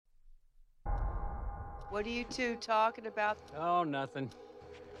What are you two talking about? Oh, nothing.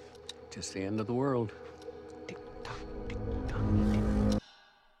 Just the end of the world.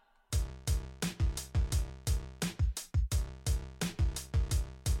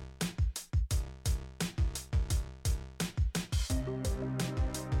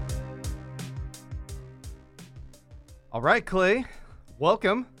 All right, Clay.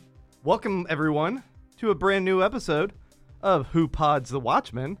 Welcome everyone to a brand new episode of Who Pods the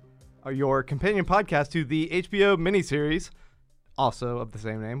Watchmen, your companion podcast to the HBO miniseries, also of the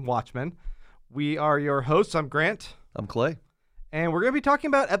same name, Watchmen. We are your hosts. I'm Grant. I'm Clay. And we're going to be talking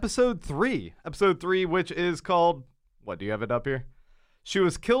about episode 3. Episode 3, which is called, what, do you have it up here? She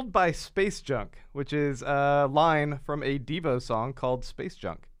was killed by space junk, which is a line from a Devo song called Space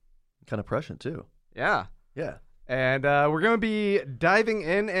Junk. Kind of prescient, too. Yeah. Yeah. And we're going to be diving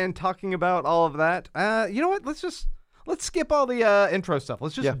in and talking about all of that. You know what? Let's skip all the intro stuff.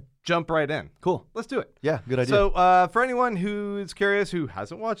 Let's just jump right in. Cool. Let's do it. Yeah, good idea. So for anyone who's curious, who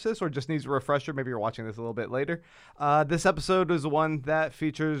hasn't watched this or just needs a refresher, maybe you're watching this a little bit later, this episode is the one that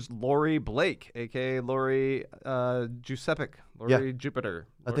features Laurie Blake, a.k.a. Laurie Giuseppe, Laurie Jupiter.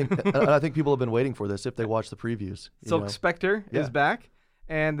 I think people have been waiting for this if they watch the previews. Silk Spectre is back,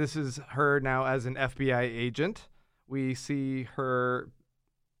 and this is her now as an FBI agent. We see her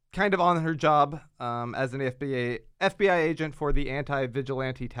kind of on her job as an FBI agent for the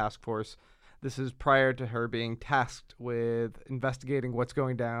Anti-Vigilante Task Force. This is prior to her being tasked with investigating what's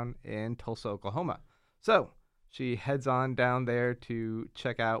going down in Tulsa, Oklahoma. So she heads on down there to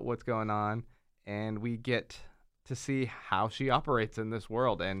check out what's going on, and we get to see how she operates in this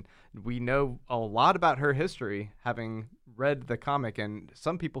world. And we know a lot about her history, having read the comic, and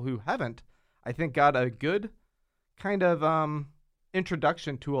some people who haven't, I think, got a good kind of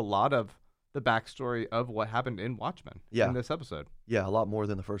introduction to a lot of the backstory of what happened in Watchmen in this episode. Yeah, a lot more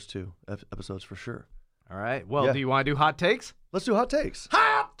than the first two episodes for sure. All right. Well, do you want to do hot takes? Let's do hot takes.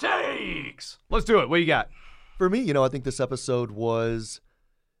 Hot takes! Let's do it. What you got? For me, I think this episode we're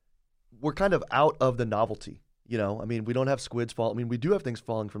kind of out of the novelty. I mean, we don't have squids fall. I mean, we do have things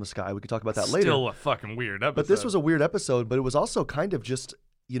falling from the sky. We can talk about that later. Still a fucking weird episode. But this was a weird episode, but it was also kind of just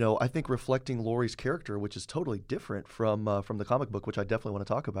I think reflecting Laurie's character, which is totally different from the comic book, which I definitely want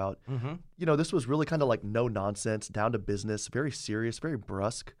to talk about. Mm-hmm. This was really kind of like no nonsense, down to business, very serious, very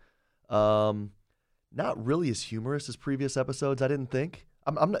brusque. Not really as humorous as previous episodes, I didn't think.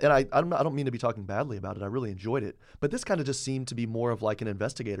 I don't mean to be talking badly about it. I really enjoyed it, but this kind of just seemed to be more of like an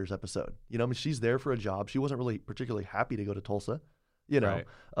investigator's episode. I mean, she's there for a job. She wasn't really particularly happy to go to Tulsa. Right.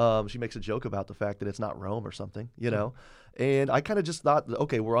 She makes a joke about the fact that it's not Rome or something, and I kind of just thought,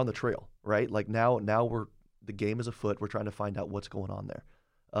 okay, we're on the trail, right? Like now the game is afoot. We're trying to find out what's going on there.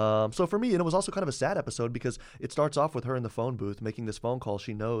 So for me, and it was also kind of a sad episode because it starts off with her in the phone booth making this phone call.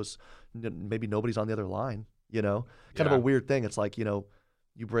 She knows maybe nobody's on the other line, kind of a weird thing. It's like,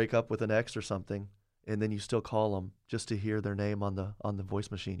 you break up with an ex or something, and then you still call them just to hear their name on the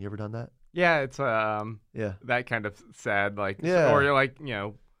voice machine. You ever done that? Yeah, it's that kind of sad, or you're like,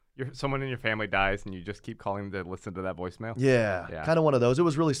 someone in your family dies and you just keep calling them to listen to that voicemail. Yeah. Kind of one of those. It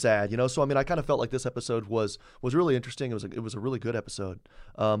was really sad, So I mean, I kind of felt like this episode was really interesting. It was a really good episode,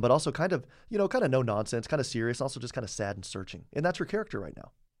 but also kind of kind of no nonsense, kind of serious, also just kind of sad and searching. And that's her character right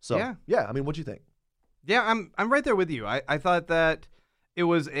now. So yeah. I mean, what'd you think? Yeah, I'm right there with you. I thought that it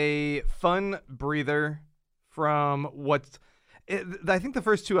was a fun breather from I think the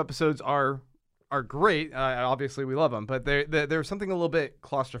first two episodes are great. Obviously, we love them, but there's something a little bit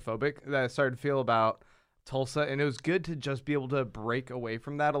claustrophobic that I started to feel about Tulsa, and it was good to just be able to break away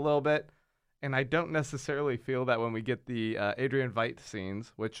from that a little bit. And I don't necessarily feel that when we get the Adrian Veidt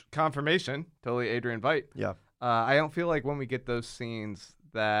scenes, which confirmation, totally Adrian Veidt. Yeah. I don't feel like when we get those scenes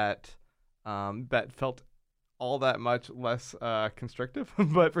that felt all that much less constrictive.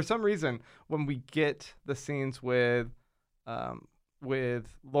 But for some reason, when we get the scenes with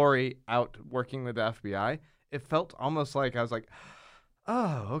Laurie out working with the FBI, it felt almost like I was like,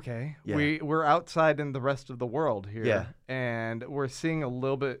 oh, okay. Yeah. We're outside in the rest of the world here. Yeah. And we're seeing a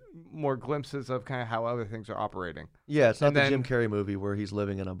little bit more glimpses of kind of how other things are operating. Yeah, it's not the Jim Carrey movie where he's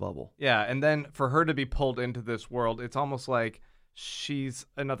living in a bubble. Yeah, and then for her to be pulled into this world, it's almost like she's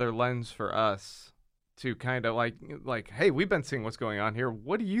another lens for us to kind of like, hey, we've been seeing what's going on here.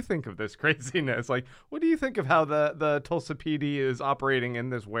 What do you think of this craziness? Like, what do you think of how the Tulsa PD is operating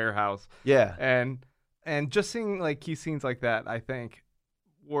in this warehouse? Yeah. And just seeing like key scenes like that, I think,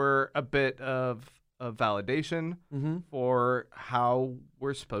 were a bit of validation for how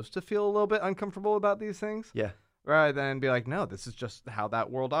we're supposed to feel a little bit uncomfortable about these things. Yeah. Rather than be like, no, this is just how that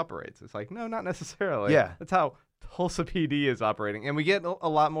world operates. It's like, no, not necessarily. Yeah. That's how Tulsa PD is operating. And we get a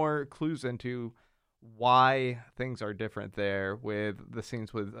lot more clues into why things are different there with the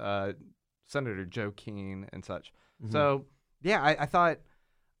scenes with Senator Joe Keane and such. Mhm. So, yeah, I thought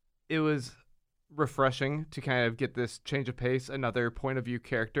it was refreshing to kind of get this change of pace, another point of view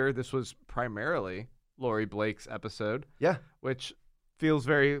character. This was primarily Laurie Blake's episode, Yeah. which feels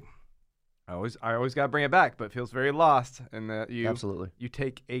very. I always got to bring it back, but feels very lost in that Absolutely. you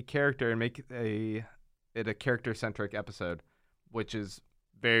take a character and make it a character centric episode, which is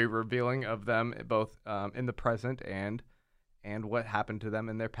very revealing of them both in the present and what happened to them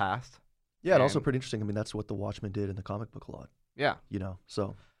in their past. Yeah, and also And- pretty interesting. I mean, that's what the Watchmen did in the comic book a lot. Yeah.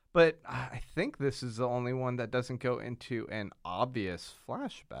 So But I think this is the only one that doesn't go into an obvious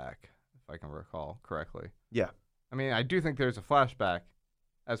flashback, if I can recall correctly. yeah, I mean, I do think there's a flashback,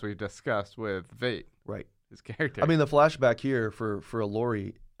 as we discussed with Vate, right. his character. I mean, the flashback here for a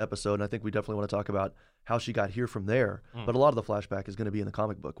Laurie episode, and I think we definitely want to talk about how she got here from there. Mm. But a lot of the flashback is going to be in the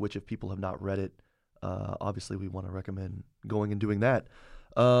comic book, which if people have not read it, obviously we want to recommend going and doing that.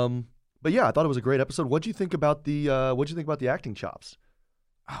 But yeah, I thought it was a great episode. What'd you think about the acting chops?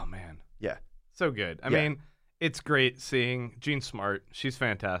 oh, man. Yeah. So good. I Yeah. mean, it's great seeing Jean Smart. She's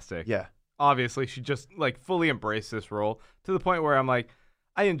fantastic. Yeah, Obviously, she just, like, fully embraced this role to the point where I'm like,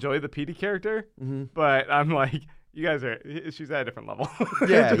 I enjoy the Petey character, mm-hmm. but I'm like, you guys she's at a different level.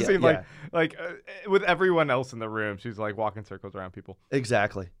 Yeah, It just yeah, seemed yeah. like with everyone else in the room, she's like walking circles around people.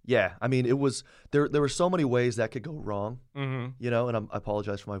 Exactly. Yeah, I mean, it was there were so many ways that could go wrong, Mm-hmm. and I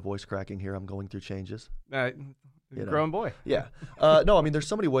apologize for my voice cracking here. I'm going through changes. You know. Grown boy. Yeah. No, I mean, there's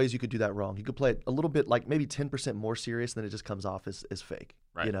so many ways you could do that wrong. You could play it a little bit like maybe 10% more serious, then it just comes off as fake.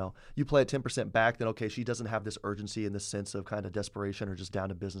 Right. You play it 10% back, then okay, she doesn't have this urgency and this sense of kind of desperation or just down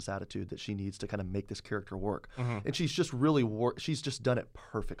to business attitude that she needs to kind of make this character work. Mhm. And she's just really she's just done it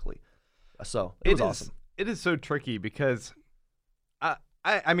perfectly. So it was awesome. It is so tricky because,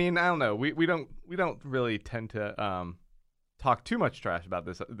 I mean, I don't know. We don't really tend to talk too much trash about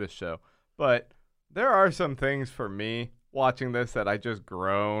this show, but there are some things for me watching this that I just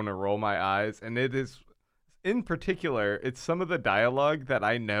groan or roll my eyes, and it is, in particular, it's some of the dialogue that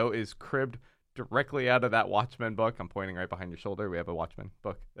I know is cribbed directly out of that Watchmen book. I'm pointing right behind your shoulder. We have a Watchmen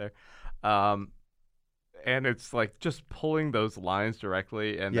book there. And it's like just pulling those lines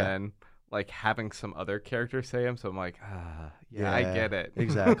directly and Yeah. then like having some other character say them. So I'm like, yeah, I get it.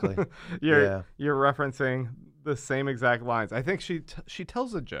 Exactly. You're referencing the same exact lines. I think she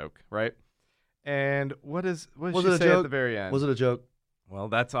tells a joke, right? And what does Was she it a say at joke? the very end? Was it a joke? Well,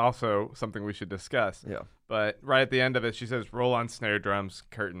 that's also something we should discuss. Yeah. But right at the end of it, she says, "Roll on snare drums,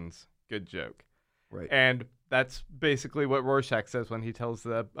 curtains." Good joke. Right. And that's basically what Rorschach says when he tells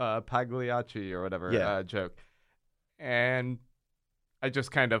the Pagliacci or whatever Yeah. joke. And I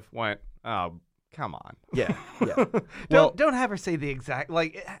just kind of went, "Oh, come on." Yeah. Yeah. Well- don't have her say the exact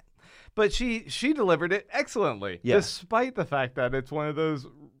like. But she delivered it excellently, Yeah. despite the fact that it's one of those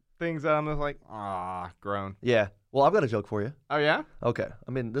things that I'm just like, groan. Yeah. Well, I've got a joke for you. Oh yeah, Okay.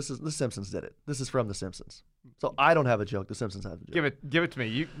 I mean, The Simpsons did it. This is from The Simpsons. So I don't have a joke. The Simpsons have a joke. give it to me.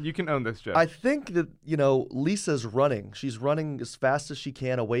 You can own this joke. I think that, Lisa's running. She's running as fast as she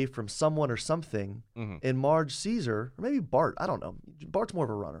can away from someone or something. Mhm. And Marge sees her, or maybe Bart. I don't know. Bart's more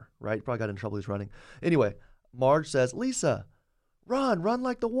of a runner, right? Probably got in trouble. He's running. Anyway, Marge says, "Lisa, run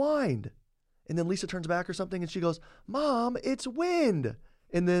like the wind." And then Lisa turns back or something and she goes, "Mom, it's wind."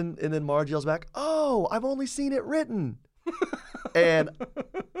 And then Marge yells back, "Oh, I've only seen it written." And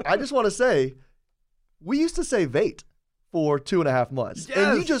I just want to say, we used to say Vate for 2.5 months.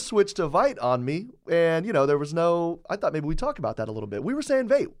 And you Yes. just switched to Vite on me. And, there was I thought maybe we talked about that a little bit. We were saying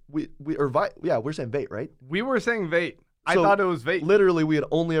Vate. We're saying Vate, right? We were saying Vate. I So, thought it was Vate. Literally, we had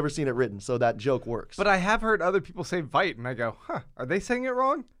only ever seen it written. So that joke works. But I have heard other people say Vite, and I go, are they saying it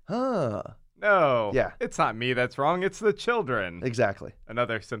wrong? Huh. No. Yeah. It's not me that's wrong. It's the children. Exactly.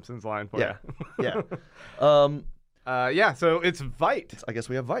 Another Simpsons line for Yeah. you. Yeah. Yeah, so it's Vite. I guess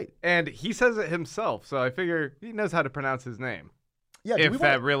we have Vite. And he says it himself, so I figure he knows how to pronounce his name. Yeah. if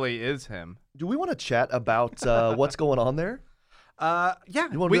that really is him. Do we want to chat about what's going on there? Yeah.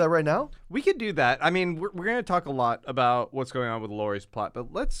 You want to do that right now? We could do that. I mean, we're going to talk a lot about what's going on with Laurie's plot,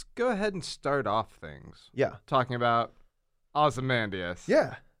 but let's go ahead and start off things. Yeah. Talking about Ozymandias.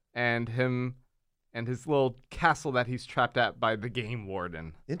 Yeah. And him and his little castle that he's trapped at by the game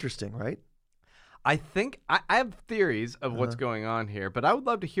warden. Interesting, right? I think I have theories of what's going on here, but I would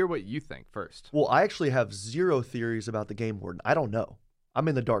love to hear what you think first. Well, I actually have zero theories about the game warden. I don't know. I'm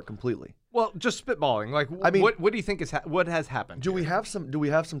in the dark completely. Well, just spitballing. Like, I mean, what do you think is what has happened? Do we here? have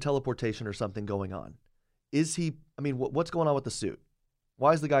some teleportation or something going on? Is he? I mean, what's going on with the suit?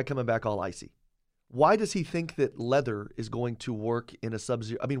 Why is the guy coming back all icy? Why does he think that leather is going to work in a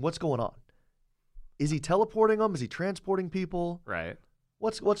sub-zero? I mean, what's going on? Is he teleporting them? Is he transporting people? Right.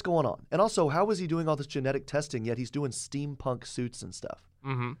 What's going on? And also, how is he doing all this genetic testing yet he's doing steampunk suits and stuff?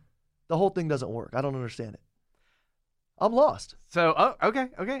 Mm-hmm. The whole thing doesn't work. I don't understand it. I'm lost. So,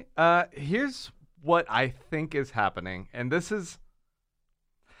 okay. Here's what I think is happening, and this is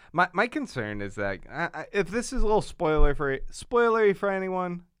my concern is that if this is a little spoilery for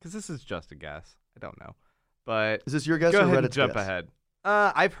anyone, because this is just a guess. I don't know, but Is this your guess go or ahead Reddit's and jump guess? ahead.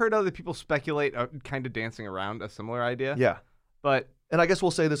 I've heard other people speculate, kind of dancing around a similar idea. Yeah. But And I guess we'll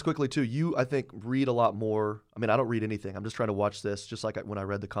say this quickly too. You, I think, read a lot more. I mean, I don't read anything. I'm just trying to watch this, just like when I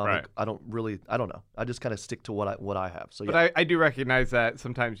read the comic. Right. I don't know. I just kind of stick to what I have. So but yeah, I do recognize that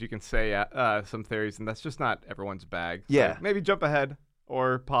sometimes you can say some theories, and that's just not everyone's bag. So Yeah. maybe jump ahead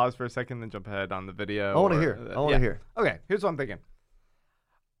or pause for a second, then jump ahead on the video. I want to or- hear. I want to yeah. hear. Okay, here's what I'm thinking.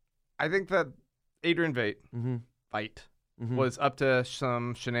 I think that Adrian Veidt Mm-hmm. was up to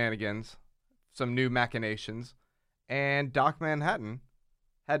some shenanigans, some new machinations, and Doc Manhattan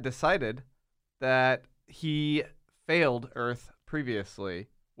had decided that he failed Earth previously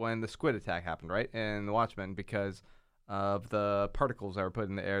when the squid attack happened, right? And the Watchmen, because of the particles that were put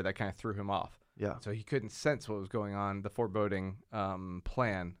in the air that kind of threw him off. Yeah. So he couldn't sense what was going on, the foreboding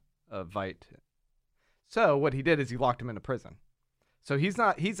plan of Veidt. So what he did is he locked him into prison. So he's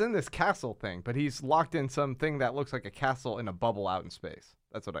in this castle thing, but he's locked in something that looks like a castle in a bubble out in space.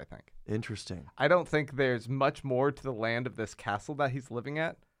 That's what I think. Interesting. I don't think there's much more to the land of this castle that he's living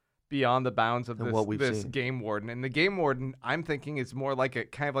at beyond the bounds of Than what we've this seen. game warden. And the game warden, I'm thinking, is more like a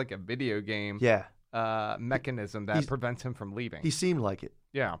kind of like a video game Yeah. mechanism that He's- prevents him from leaving. He seemed like it.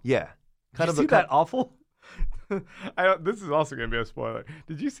 Yeah. Yeah. Did you see that awful? This is also going to be a spoiler.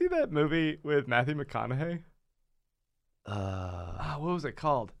 Did you see that movie with Matthew McConaughey? What was it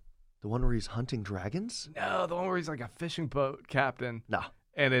called? The one where he's hunting dragons? No, the one where he's like a fishing boat captain. Nah.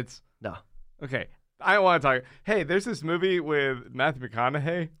 And it's Nah. okay. I don't want to talk. Hey, there's this movie with Matthew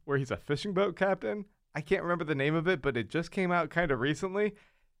McConaughey where he's a fishing boat captain. I can't remember the name of it, but it just came out kind of recently,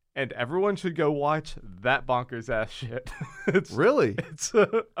 and everyone should go watch that bonkers ass shit. Really? It's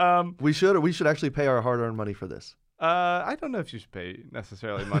We should actually pay our hard-earned money for this. I don't know if you should pay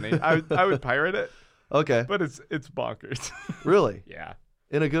necessarily money. I would pirate it, Okay. but it's bonkers. Really? Yeah,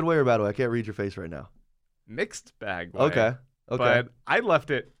 In a good way or bad way? I can't read your face right now. mixed bag. Way. Okay. But I left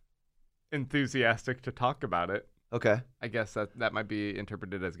it enthusiastic to talk about it. Okay. I guess that might be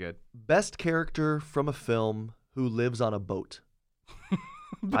interpreted as good. Best character from a film who lives on a boat.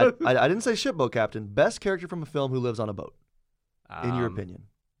 I didn't say shipboat captain. Best character from a film who lives on a boat, in your opinion.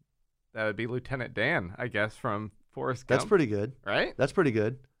 That would be Lieutenant Dan, I guess, from Forrest Gump. That's pretty good. Right? That's pretty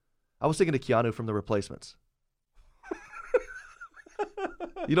good. I was thinking of Keanu from The Replacements.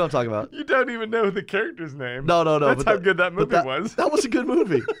 You know what I'm talking about? You don't even know the character's name. No. That's but how good that movie but was. That was a good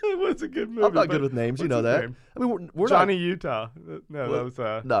movie. It was a good movie. I'm not but good with names. You what's know his that. name? I mean, we're Johnny not. Utah. No, What? that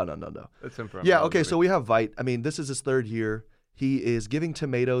was No. that's him from. Yeah. another Okay. movie. So we have Veidt. I mean, this is his third year. He is giving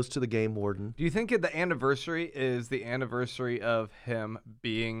tomatoes to the game warden. Do you think the anniversary is the anniversary of him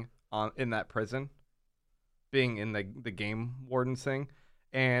being in that prison, being in the game warden thing,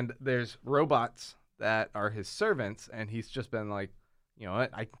 and there's robots that are his servants, and he's just been like, you know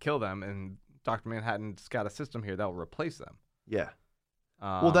what, I can kill them, and Dr. Manhattan's got a system here that will replace them. Yeah.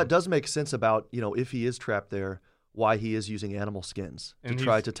 Well, Um, that does make sense about, if he is trapped there, why he is using animal skins to And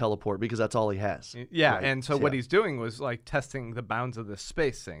try he's- to teleport because that's all he has. Yeah, Right. and so what Yeah. he's doing was like testing the bounds of this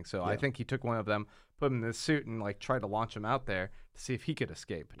space thing. So I Yeah. think he took one of them, put him in this suit, and like tried to launch him out there to see if he could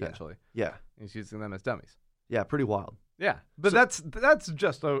escape potentially. Yeah. He's using them as dummies. Yeah. Pretty wild. Yeah, but So- that's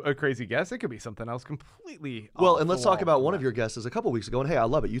just a crazy guess. It could be something else completely. Well, off and let's the talk wall about from one of that. your guesses a couple weeks ago. And hey, I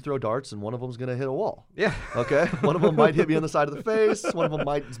love it. You throw darts, and one of them's going to hit a wall. Yeah. Okay? One of them might hit me on the side of the face. One of them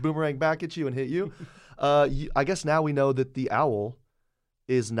might boomerang back at you and hit you. I guess now we know that the owl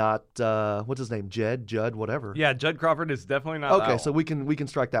is not, what's his name? Judd, whatever. Yeah, Judd Crawford is definitely not. the Okay, owl. so we can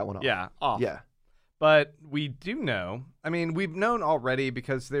strike that one off. yeah, off. Yeah. But we do know. I mean, we've known already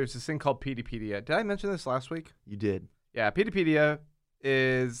because there's this thing called Peteypedia. Did I mention this last week? You did. Yeah, Peteypedia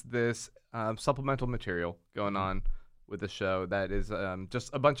is this supplemental material going Mm-hmm. on with the show that is just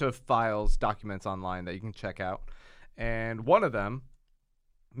a bunch of files, documents online that you can check out. And one of them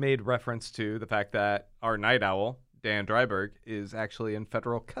made reference to the fact that our night owl, Dan Dryberg, is actually in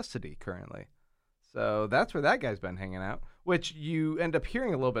federal custody currently. So that's where that guy's been hanging out, which you end up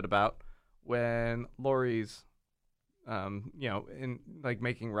hearing a little bit about when Lori's in like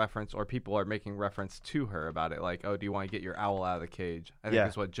making reference, or people are making reference to her about it, like, oh, do you want to get your owl out of the cage? I think Yeah.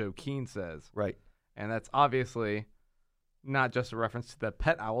 that's what Joe Keane says. Right. And that's obviously not just a reference to the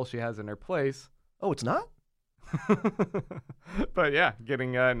pet owl she has in her place. Oh, it's not? But yeah,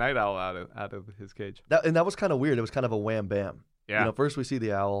 getting Night Owl out of his cage. That was kind of weird. It was kind of a wham bam. Yeah. You know, first we see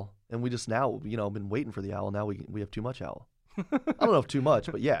the owl, and we just now, been waiting for the owl. Now we have too much owl. I don't know if too much,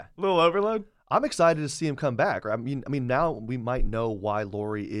 but yeah. Little overload. I'm excited to see him come back. I mean, now we might know why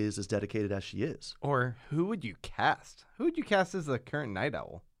Lori is as dedicated as she is. Or who would you cast? Who would you cast as the current Night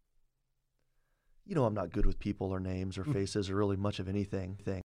Owl? You know, I'm not good with people or names or faces or really much of anything.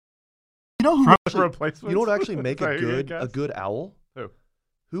 Replacements? You know what would actually make Sorry, a cast? good owl? Who?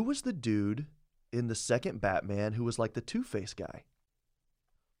 Who was the dude in the second Batman who was like the Two-Face guy?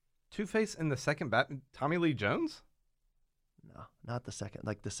 Two-Face in the second Batman? Tommy Lee Jones? No, not the second.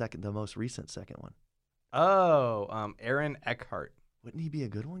 Like the most recent second one. Oh, Aaron Eckhart. Wouldn't he be a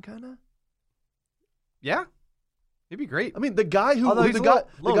good one, kind of? Yeah, he'd be great. I mean, the guy who Although he's the a guy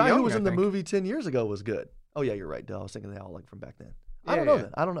little who young, was I in the think. movie 10 years ago was good. Oh yeah, you're right. Duh, I was thinking of the owl like from back then. I Yeah, don't know. yeah.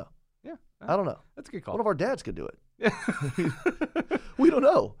 Then I don't know. Yeah, I don't know. That's a good call. One of our dads could do it. Yeah. We don't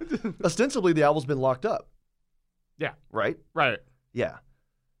know. Ostensibly, the owl's been locked up. Yeah. Right. Right. Yeah.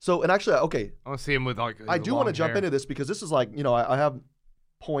 So, and actually, okay, I want to see him with like. I do want to jump hair. into this because this is like, I have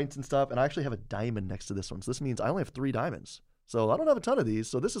points and stuff, and I actually have a diamond next to this one. So this means I only have 3 diamonds. So I don't have a ton of these.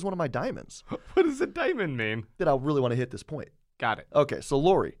 So this is one of my diamonds What does a diamond mean? that I really want to hit this point. Got it. Okay, so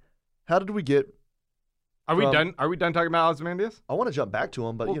Lori, how did we get? Are we From- done? Are we done talking about Ozymandias? I want to jump back to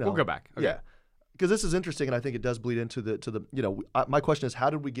him, but We'll go back. Okay. Yeah, because this is interesting, and I think it does bleed into the. My question is,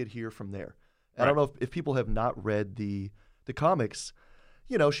 how did we get here from there? And I don't know if people have not read the comics.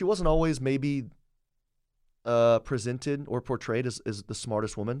 She wasn't always maybe presented or portrayed as the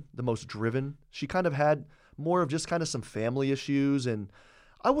smartest woman, the most driven. She kind of had more of just kind of some family issues, and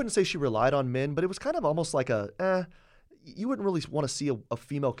I wouldn't say she relied on men, but it was kind of almost like you wouldn't really want to see a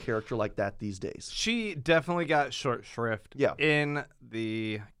female character like that these days. She definitely got short shrift. Yeah. In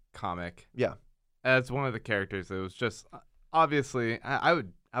the comic, Yeah, as one of the characters, it was just obviously I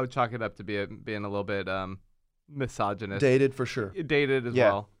would chalk it up to being a little bit misogynist, dated for sure. dated as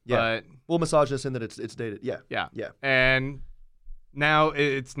Yeah, well. yeah. Well, misogynist in that it's dated. Yeah, But yeah. and now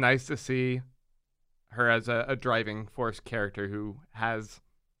it's nice to see her as a driving force character who has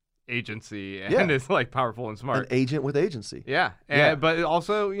agency and Yeah. is like powerful and smart. An agent with agency. Yeah, Yeah. But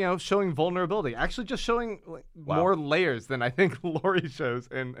also, showing vulnerability. Actually, just showing Wow. more layers than I think Lori shows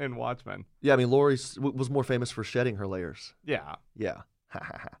in Watchmen. Yeah, I mean, Lori was more famous for shedding her layers. Yeah, Yeah.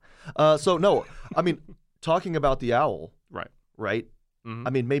 So no, I mean, talking about the owl, right? Mhm.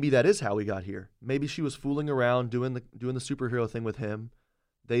 I mean, maybe that is how we got here. Maybe she was fooling around doing the superhero thing with him.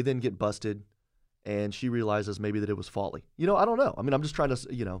 They then get busted, and she realizes maybe that it was folly. I don't know. I mean, I'm just trying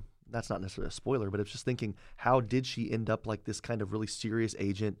to, that's not necessarily a spoiler, but it's just thinking, how did she end up like this kind of really serious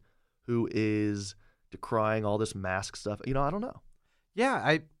agent who is decrying all this mask stuff? I don't know.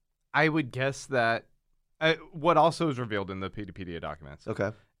 yeah. I would guess that what also is revealed in the Pedia documents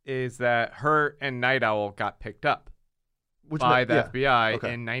Okay. is that her and Night Owl got picked up Which by the yeah. FBI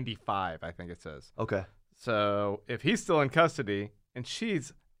Okay. in '95, I think it says. Okay. So if he's still in custody and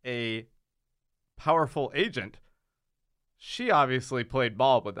she's a powerful agent, she obviously played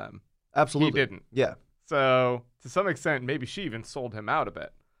ball with them. Absolutely. He didn't. Yeah. So to some extent, maybe she even sold him out a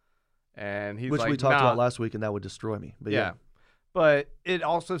bit. And he's Which like, we talked nah. about last week, and that would destroy me. But Yeah. But it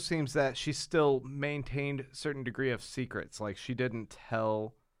also seems that she still maintained a certain degree of secrets. Like she didn't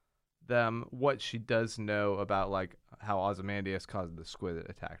tell them what she does know about like how Ozymandias caused the squid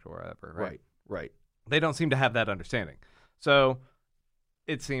attack or whatever, right? Right. They don't seem to have that understanding. So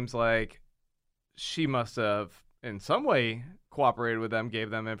it seems like she must have in some way cooperated with them, gave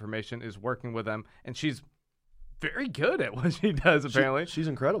them information, is working with them, and she's very good at what she does, apparently. She's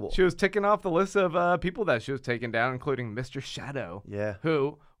incredible. She was ticking off the list of people that she was taking down, including Mr. Shadow, Yeah.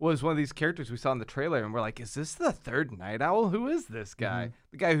 who was one of these characters we saw in the trailer, and we're like, is this the third Night Owl? Who is this guy? Mm-hmm.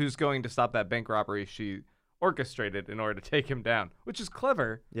 The guy who's going to stop that bank robbery she orchestrated in order to take him down, which is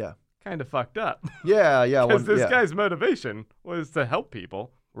clever, Yeah. kind of fucked up. Yeah. Because this yeah. guy's motivation was to help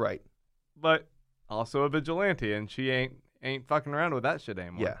people, Right. but also a vigilante, and she ain't fucking around with that shit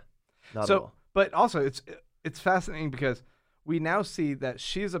anymore. Yeah. Not at So, all. but also it's fascinating because we now see that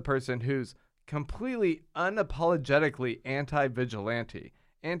she's a person who's completely unapologetically anti-vigilante,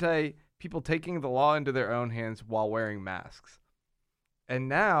 anti-people taking the law into their own hands while wearing masks. And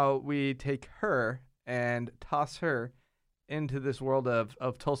now we take her and toss her into this world of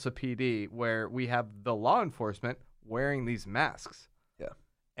Tulsa PD where we have the law enforcement wearing these masks. Yeah.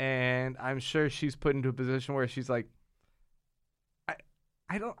 And I'm sure she's put into a position where she's like,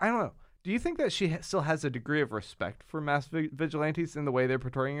 I don't know. Do you think that she still has a degree of respect for mass vigilantes in the way they're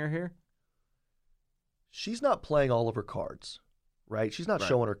portraying her here? She's not playing all of her cards, right? She's not Right.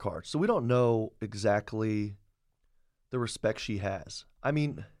 showing her cards. So we don't know exactly the respect she has. I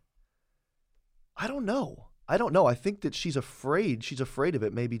mean, I don't know. I think that she's afraid. She's afraid of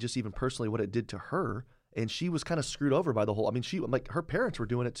it, maybe just even personally what it did to her. And she was kind of screwed over by the whole. I mean, her parents were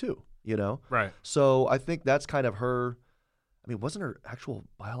doing it too, you know? Right. So I think that's kind of her. I mean, wasn't her actual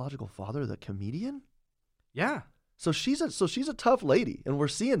biological father the comedian? Yeah. So she's a tough lady, and we're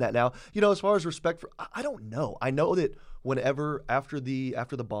seeing that now. You know, as far as respect for, I don't know. I know that whenever after the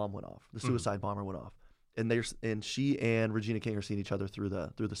bomb went off, the suicide bomber went off, and she and Regina King are seeing each other through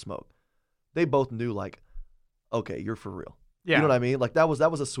the smoke. They both knew, like, okay, you're for real. Yeah. You know what I mean? Like that was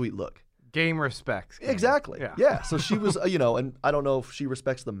a sweet look. Game respects. Game. Exactly. Yeah. Yeah. So she was, and I don't know if she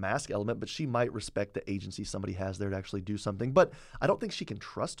respects the mask element, but she might respect the agency somebody has there to actually do something. But I don't think she can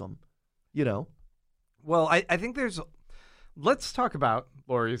trust them, you know? Well, I think let's talk about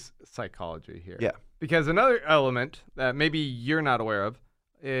Lori's psychology here. Yeah. Because another element that maybe you're not aware of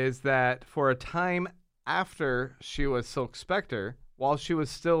is that for a time after she was Silk Spectre, while she was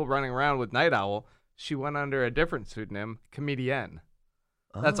still running around with Night Owl, she went under a different pseudonym, Comedienne.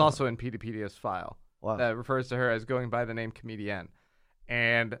 That's also in Peteypedia's file. Wow. That refers to her as going by the name Comedienne.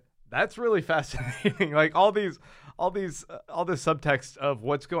 And that's really fascinating. Like all this subtext of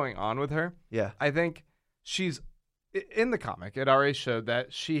what's going on with her. Yeah. I think she's in the comic. It already showed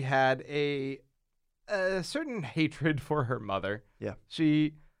that she had a certain hatred for her mother. Yeah.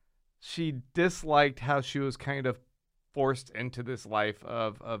 She disliked how she was kind of forced into this life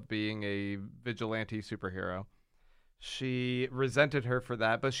of being a vigilante superhero. She resented her for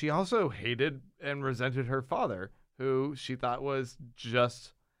that, but she also hated and resented her father, who she thought was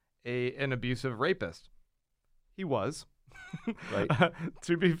just an abusive rapist. He was. Right.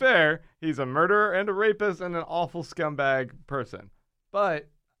 To be fair, he's a murderer and a rapist and an awful scumbag person.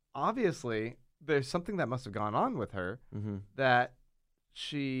 But obviously, there's something that must have gone on with her that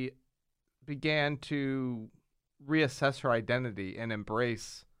she began to reassess her identity and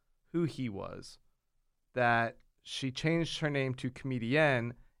embrace who he was. That she changed her name to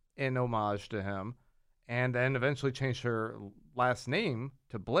Comedienne in homage to him, and then eventually changed her last name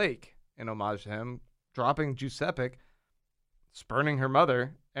to Blake in homage to him, dropping Giuseppe, spurning her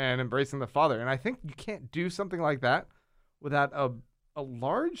mother, and embracing the father. And I think you can't do something like that without a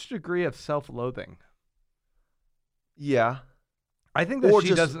large degree of self-loathing. Yeah. I think that Or she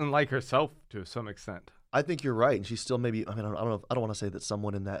just- doesn't like herself to some extent. I think you're right, and she's still maybe. I mean, I don't want to say that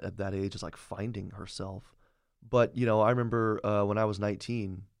someone at that age is like finding herself, but I remember when I was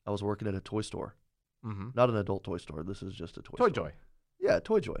 19, I was working at a toy store, not an adult toy store. This is just a toy store. Joy. Yeah,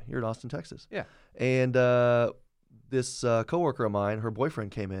 Toy Joy. Here in Austin, Texas. Yeah. And this coworker of mine, her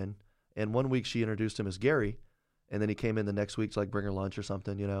boyfriend came in, and one week she introduced him as Gary, and then he came in the next week to like bring her lunch or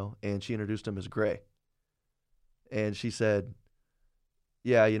something, and she introduced him as Gray. And she said,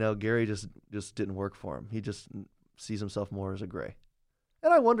 yeah, Gary just didn't work for him. He just sees himself more as a Gray.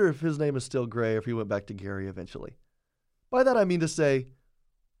 And I wonder if his name is still Gray or if he went back to Gary eventually. By that I mean to say,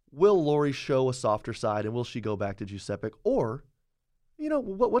 will Lori show a softer side and will she go back to Giuseppe? Or,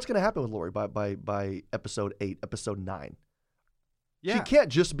 what's going to happen with Lori by episode 8, episode 9? Yeah. She can't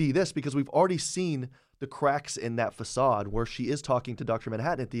just be this because we've already seen the cracks in that facade where she is talking to Dr.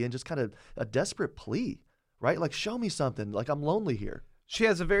 Manhattan at the end, just kind of a desperate plea, right? Like, show me something. Like, I'm lonely here. She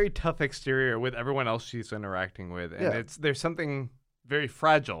has a very tough exterior with everyone else she's interacting with, and Yeah. there's something very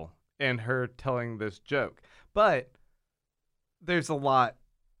fragile in her telling this joke. But there's a lot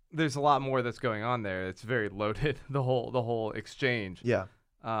more that's going on there. It's very loaded, the whole exchange. Yeah.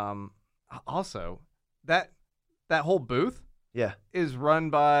 Also, that whole booth Yeah. is run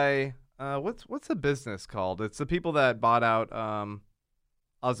by what's the business called? It's the people that bought out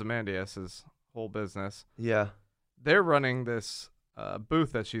Ozymandias' whole business. Yeah. They're running this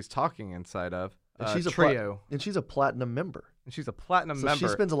booth that she's talking inside of. And she's a trio, and she's a platinum member. and she's a platinum So member,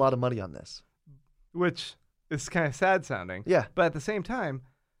 she spends a lot of money on this. which is kind of sad sounding. Yeah. But at the same time,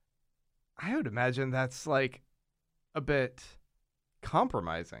 I would imagine that's like a bit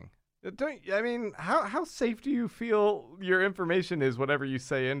compromising. How safe do you feel your information is, whatever you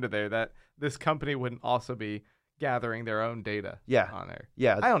say into there, that this company wouldn't also be gathering their own data on there?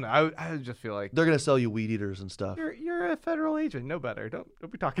 Yeah. I don't know. I would just feel like They're going to sell you weed eaters and stuff. you're a federal agent. No better. Don't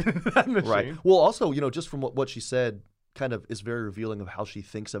be talking to that machine. Right. Well, also, just from what she said, kind of is very revealing of how she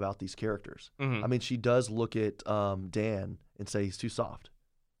thinks about these characters. Mhm. I mean, she does look at Dan and say he's too soft.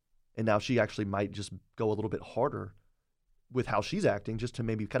 And now she actually might just go a little bit harder with how she's acting just to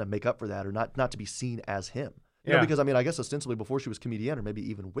maybe kind of make up for that, or not to be seen as him. You know, Yeah. because I guess ostensibly before she was comedian, or maybe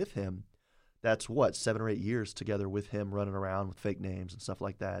even with him, that's 7 or 8 years together with him, running around with fake names and stuff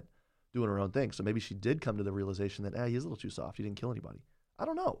like that, doing her own thing. So maybe she did come to the realization that, he's a little too soft. He didn't kill anybody. I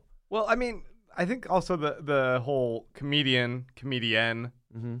don't know. Well, I mean, I think also the whole comedian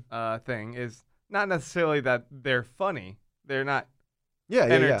Mm-hmm. thing is not necessarily that they're funny. They're not Yeah,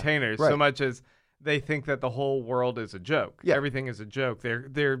 entertainers Right. so much as they think that the whole world is a joke. Yeah. Everything is a joke.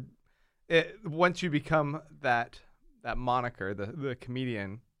 Once you become that moniker, the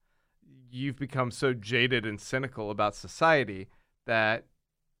comedian, you've become so jaded and cynical about society that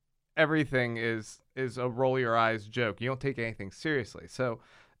everything is a roll your eyes joke. You don't take anything seriously. So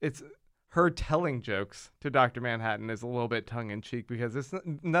it's her telling jokes to Dr. Manhattan is a little bit tongue in cheek because it's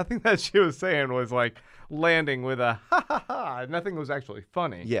nothing that she was saying was like landing with a ha ha ha. Nothing was actually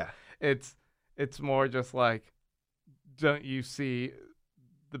funny. Yeah. It's more just like, don't you see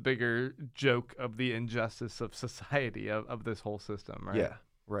the bigger joke of the injustice of society of this whole system, right? Yeah.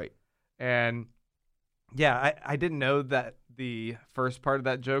 Right. And yeah, I didn't know that the first part of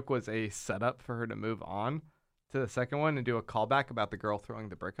that joke was a setup for her to move on to the second one and do a callback about the girl throwing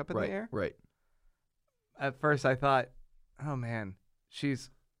the brick up in the air. Right. At first I thought, oh man,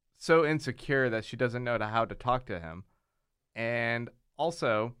 she's so insecure that she doesn't know how to talk to him. And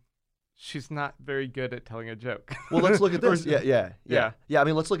also, she's not very good at telling a joke. Well, let's look at this. Yeah. Yeah. I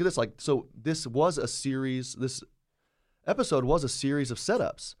mean, let's look at this. Like, so this episode was a series of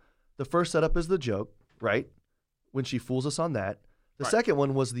setups. The first setup is the joke, right? When she fools us on that. The Right. second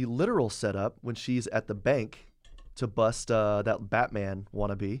one was the literal setup when she's at the bank to bust that Batman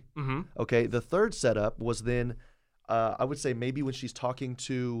wannabe. Mm-hmm. Okay. The third setup was then, I would say maybe when she's talking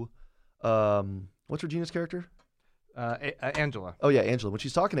to, what's Regina's character? Angela. Oh yeah, Angela. When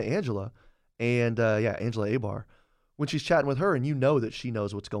she's talking to Angela, and Angela Abar, when she's chatting with her, and you know that she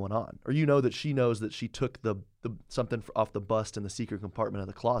knows what's going on, or you know that she knows that she took the something off the bust in the secret compartment of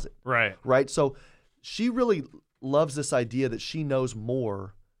the closet, Right. right? So she really loves this idea that she knows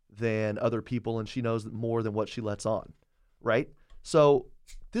more than other people, and she knows more than what she lets on, right? So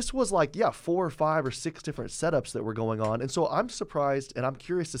this was like 4 or 5 or 6 different setups that were going on, and so I'm surprised, and I'm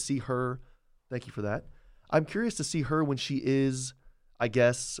curious to see her. Thank you for that. I'm curious to see her when she is, I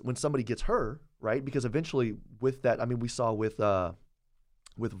guess, when somebody gets her, right? Because eventually with that, I mean, we saw with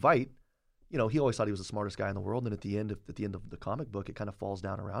Veidt, you know, he always thought he was the smartest guy in the world, and at the end of the comic book, it kind of falls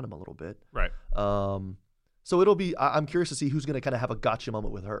down around him a little bit. Right. So it'll be, I'm curious to see who's going to kind of have a gotcha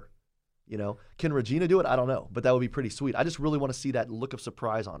moment with her. You know, can Regina do it? I don't know, but that would be pretty sweet. I just really want to see that look of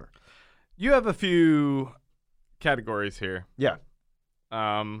surprise on her. You have a few categories here. Yeah.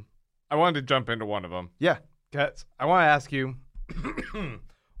 I wanted to jump into one of them. Yeah. Cats, I want to ask you,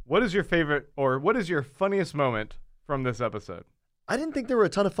 what is your favorite or what is your funniest moment from this episode? I didn't think there were a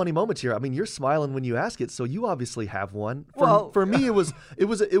ton of funny moments here. I mean, you're smiling when you ask it, so you obviously have one. For me, it was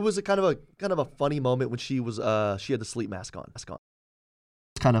a kind of a funny moment when she had the sleep mask on.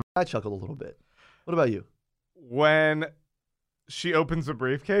 I chuckled a little bit. What about you? When she opens the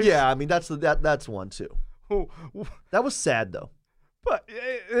briefcase? Yeah, I mean that's one too. That was sad though. But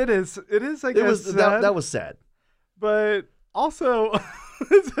it is I guess sad, that was sad. But also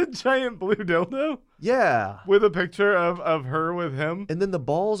it's a giant blue dildo. Yeah. With a picture of her with him. And then the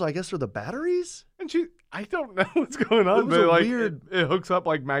balls, I guess, are the batteries? And I don't know what's going on. It was but a like weird... it hooks up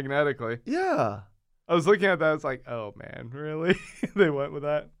like magnetically. Yeah. I was looking at that, I was like, oh man, really? They went with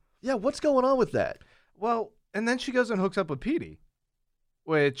that? Yeah, what's going on with that? Well, and then she goes and hooks up with Petey.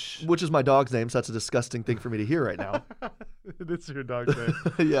 Which is my dog's name, so that's a disgusting thing for me to hear right now. It is your dog's name.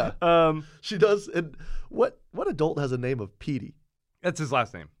 Yeah. She does. And what adult has a name of Petey? That's his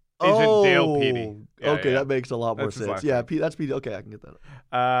last name. Agent Dale Petey. Yeah, okay, that makes a lot more sense. Yeah, that's Petey. Okay, I can get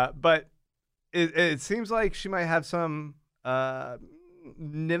that. But it seems like she might have some nympho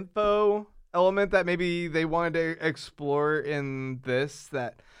element that maybe they wanted to explore in this.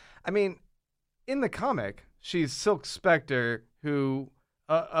 That, I mean, in the comic, she's Silk Spectre, who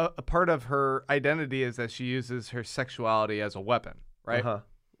a part of her identity is that she uses her sexuality as a weapon, right? Uh-huh.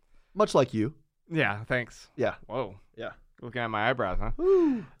 Much like you. Yeah, thanks. Yeah. Whoa. Yeah. Looking at my eyebrows, huh?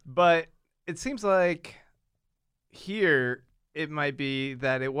 Woo. But it seems like here it might be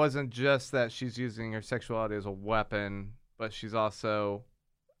that it wasn't just that she's using her sexuality as a weapon, but she's also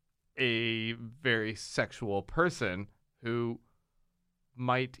a very sexual person who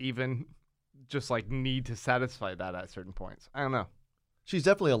might even just like need to satisfy that at certain points. I don't know. She's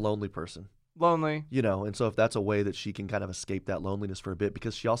definitely a lonely person. Lonely. You know, and so if that's a way that she can kind of escape that loneliness for a bit,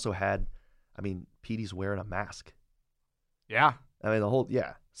 because she also had, I mean, Petey's wearing a mask. Yeah. I mean,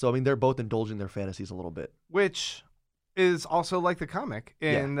 So, I mean, they're both indulging their fantasies a little bit. Which is also like the comic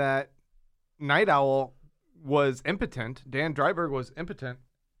in that Night Owl was impotent. Dan Dreiberg was impotent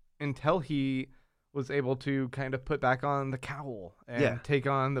until he was able to kind of put back on the cowl and take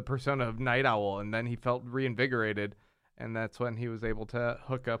on the persona of Night Owl. And then he felt reinvigorated and that's when he was able to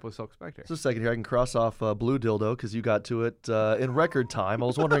hook up with Silk Spectre. Just a second here. I can cross off Blue Dildo because you got to it in record time. I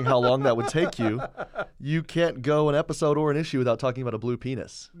was wondering how long that would take you. You can't go an episode or an issue without talking about a blue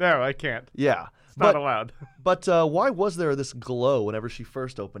penis. No, I can't. Yeah. It's not allowed. But why was there this glow whenever she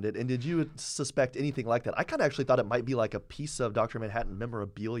first opened it? And did you suspect anything like that? I kind of actually thought it might be like a piece of Dr. Manhattan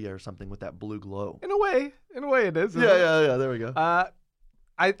memorabilia or something with that blue glow. In a way it is. isn't it? Yeah. There we go. I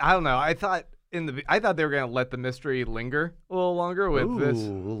don't know. I thought they were gonna let the mystery linger a little longer with Ooh, this.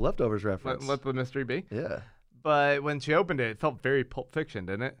 leftovers reference. Let the mystery be. Yeah. But when she opened it felt very Pulp Fiction,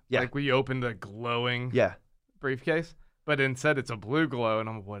 didn't it? Yeah. Like we opened the glowing Yeah. briefcase, but instead it's a blue glow, and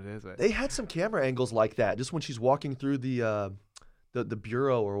I'm like, what is it? They had some camera angles like that, just when she's walking through the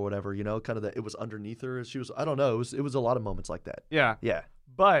bureau or whatever, kind of it was underneath her. She was, I don't know, it was a lot of moments like that. Yeah. Yeah.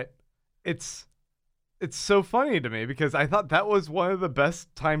 But it's so funny to me because I thought that was one of the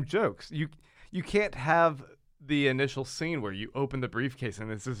best timed jokes. You can't have the initial scene where you open the briefcase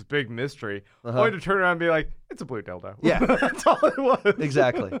and it's this big mystery, only to turn around and be like, it's a blue dildo. Yeah. That's all it was.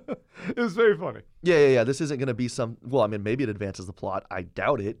 Exactly. It was very funny. Yeah. This isn't going to be maybe it advances the plot. I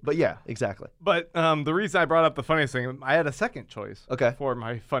doubt it. But yeah, exactly. But the reason I brought up the funniest thing, I had a second choice Okay. for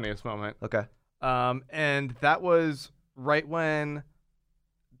my funniest moment. Okay. And that was right when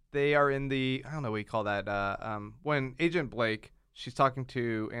they are in the, I don't know what you call that, when Agent Blake, she's talking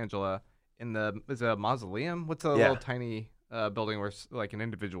to Angela in is it a mausoleum? What's a little tiny building where like an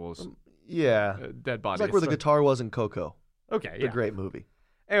individual's dead body? It's like where the guitar was in Coco. Okay, The great movie.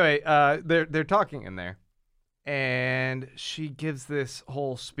 Anyway, they're talking in there, and she gives this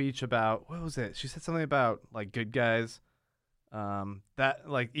whole speech about, what was it? She said something about like good guys, that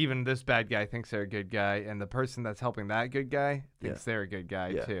like even this bad guy thinks they're a good guy, and the person that's helping that good guy thinks they're a good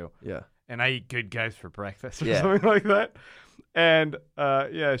guy too. Yeah. And I eat good guys for breakfast or Yeah. something like that. And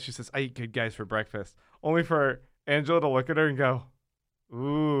she says, I eat good guys for breakfast. Only for Angela to look at her and go,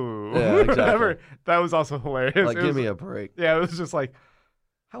 ooh. Yeah, exactly. That was also hilarious. Like, give me a break. Yeah, it was just like,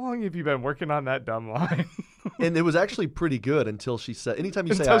 how long have you been working on that dumb line? And it was actually pretty good until she said, anytime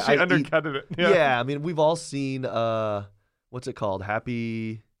you say, Until she I undercutted it. Yeah, I mean, we've all seen, what's it called?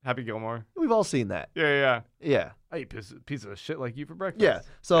 Happy Gilmore. We've all seen that. Yeah. Yeah. I eat piece of shit like you for breakfast. Yeah.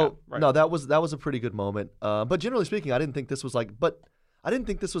 So right. no, that was a pretty good moment. But generally speaking, I didn't think this was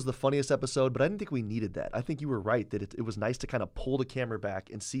the funniest episode, but I didn't think we needed that. I think you were right that it was nice to kind of pull the camera back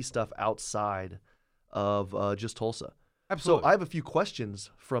and see stuff outside of just Tulsa. Absolutely. So I have a few questions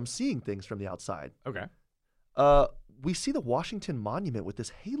from seeing things from the outside. Okay. We see the Washington Monument with this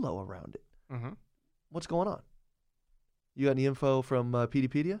halo around it. Mm-hmm. What's going on? You got any info from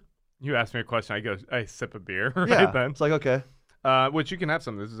PDpedia? You asked me a question. I sip a beer Yeah. right then. It's like, okay. Which you can have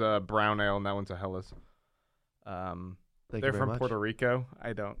some. This is a brown ale, and that one's a Helles. Thank They're you very from much. Puerto Rico.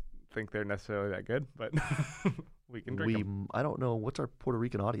 I don't think they're necessarily that good, but we can drink them. I don't know. What's our Puerto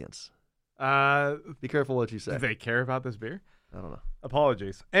Rican audience? Do Be careful what you say. they care about this beer? I don't know.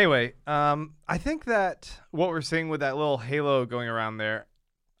 Apologies. Anyway, I think that what we're seeing with that little halo going around there,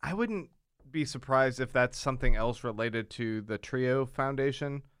 I wouldn't be surprised if that's something else related to the Trio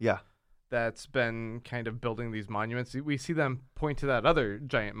Foundation. Yeah. That's been kind of building these monuments. We see them point to that other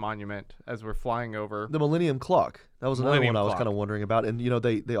giant monument as we're flying over. The Millennium Clock. That was another Millennium one I was Clock. kind of wondering about. And,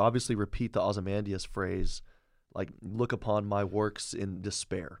 they obviously repeat the Ozymandias phrase, like, look upon my works in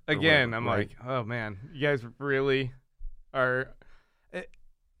despair. or Again, whatever, I'm right? like, oh man, you guys really are.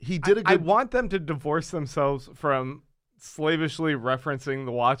 He did a I good... want them to divorce themselves from slavishly referencing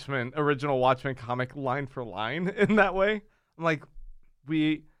the original Watchmen comic line for line in that way. I'm like,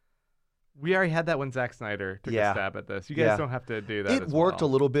 we already had that when Zack Snyder took a stab at this. You guys don't have to do that. It worked a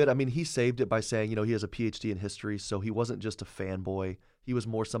little bit. I mean, he saved it by saying, he has a PhD in history, so he wasn't just a fanboy. He was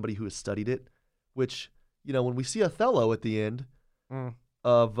more somebody who has studied it, which, when we see Othello at the end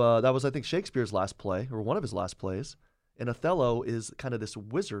of, that was, I think, Shakespeare's last play, or one of his last plays, and Othello is kind of this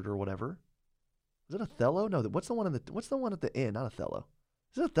wizard or whatever. Is it Othello? No, what's the one at the end? Not Othello.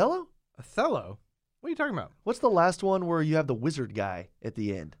 Is it Othello? Othello? What are you talking about? What's the last one where you have the wizard guy at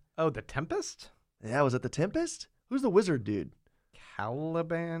the end? Oh, the Tempest? Yeah, was it the Tempest? Who's the wizard dude?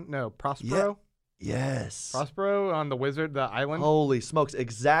 Caliban? No, Prospero? Yes. Prospero on the wizard, the island? Holy smokes,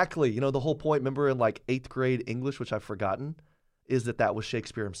 exactly. The whole point, remember in like 8th grade English, which I've forgotten, is that was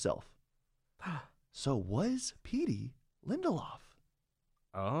Shakespeare himself. So was Petey Lindelof.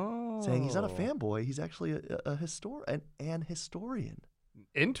 Oh. Saying he's not a fanboy, he's actually an historian.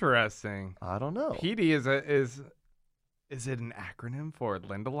 Interesting. I don't know. PD is it an acronym for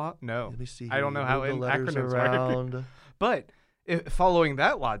Lindelof? No. Let me see. I don't know how Move the letters acronyms around. work. But following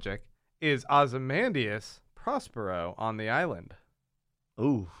that logic, is Ozymandias Prospero on the island?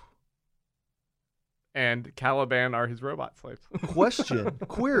 Ooh. and Caliban are his robot slaves. Question,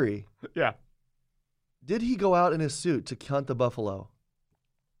 query. Yeah. Did he go out in his suit to hunt the buffalo?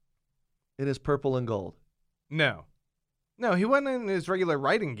 In his purple and gold? No, he went in his regular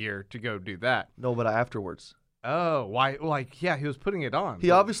riding gear to go do that. No, but afterwards. Oh, why? Like, yeah, he was putting it on.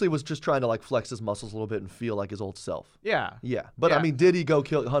 He obviously was just trying to like flex his muscles a little bit and feel like his old self. Yeah. Yeah, but Yeah. I mean, did he go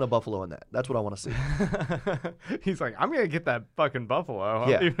hunt a buffalo in that? That's what I want to see. He's like, I'm gonna get that fucking buffalo,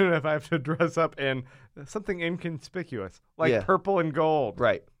 Yeah. even if I have to dress up in something inconspicuous, like Yeah. purple and gold.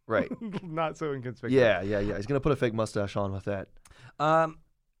 Right, right. Not so inconspicuous. Yeah. He's gonna put a fake mustache on with that.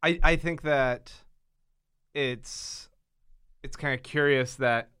 I think that it's kind of curious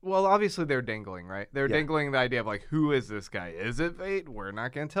that, well, obviously they're dangling, right? They're Yeah. dangling the idea of like, who is this guy? Is it Veidt? We're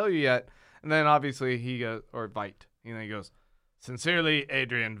not gonna tell you yet. And then obviously he goes, or Veidt, he goes, sincerely,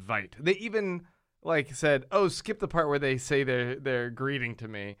 Adrian Veidt. They even like said, oh, skip the part where they say their greeting to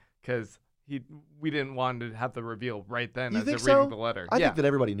me because we didn't want to have the reveal right then You as they're think reading so? the letter. I yeah. think that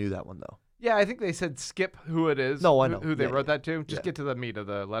everybody knew that one though. Yeah, I think they said skip who it is. No, I know. Who they Yeah, wrote yeah. that to. Just Yeah. get to the meat of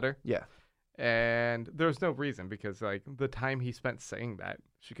the letter. Yeah. And there's no reason because like the time he spent saying that,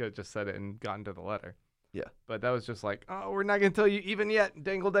 she could have just said it and gotten to the letter. Yeah. But that was just like, oh, we're not gonna tell you even yet,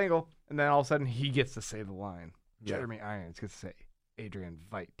 dangle dangle. And then all of a sudden he gets to say the line. Yeah. Jeremy Irons gets to say Adrian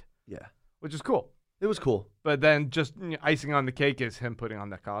Veidt, Yeah. which is cool. It was cool. But then just icing on the cake is him putting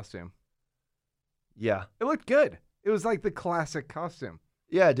on the costume. Yeah. It looked good. It was like the classic costume.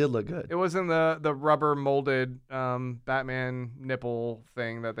 Yeah, it did look good. It wasn't the rubber molded Batman nipple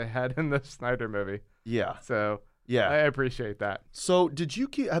thing that they had in the Snyder movie. Yeah. So Yeah. I appreciate that. So did you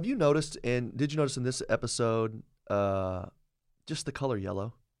notice in this episode just the color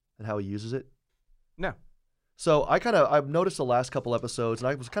yellow and how he uses it? No. So I've noticed the last couple episodes and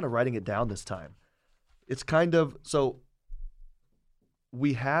I was kind of writing it down this time. It's kind of so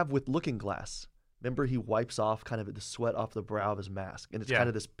we have with Looking Glass. Remember he wipes off kind of the sweat off the brow of his mask and it's Yeah. kind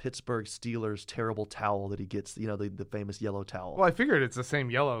of this Pittsburgh Steelers terrible towel that he gets, the famous yellow towel. Well, I figured it's the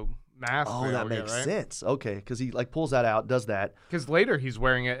same yellow mask. Oh, that makes sense. Okay, because he like pulls that out, does that. Because later he's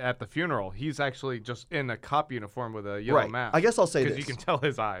wearing it at the funeral. He's actually just in a cop uniform with a yellow Right. mask. I guess I'll say because this. you can tell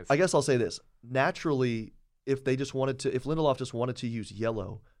his eyes. I guess I'll say this. Naturally, if Lindelof just wanted to use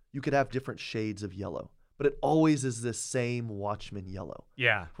yellow, you could have different shades of yellow. But it always is this same Watchmen yellow,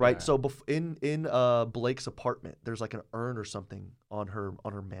 yeah. right? Yeah. So in Blake's apartment, there's like an urn or something on her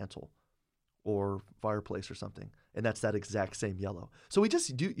mantle or fireplace or something, and that's that exact same yellow. So he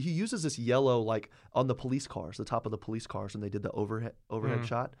uses this yellow like on the police cars, the top of the police cars, when they did the overhead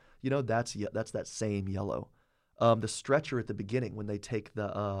shot. That's that same yellow. The stretcher at the beginning when they take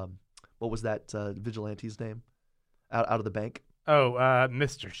the what was that vigilante's name out of the bank? Oh,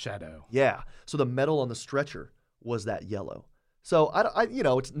 Mr. Shadow. Yeah. So the metal on the stretcher was that yellow. So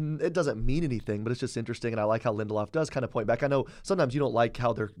it doesn't mean anything, but it's just interesting, and I like how Lindelof does kind of point back. I know sometimes you don't like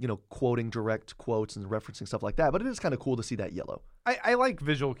how they're quoting direct quotes and referencing stuff like that, but it is kind of cool to see that yellow. I like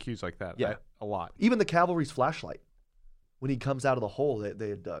visual cues like that. Yeah. A lot. Even the cavalry's flashlight, when he comes out of the hole they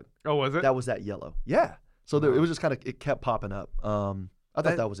had dug, Oh, was it? that was that yellow. Yeah. So it was just it kept popping up. I thought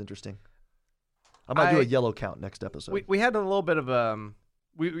That- that was interesting. I might do a yellow count next episode. We had a little bit of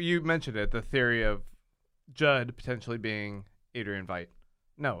you mentioned it, the theory of Judd potentially being Adrian Veidt.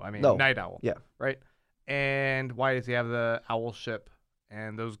 No, I mean Night Owl. Yeah. Right? And why does he have the owl ship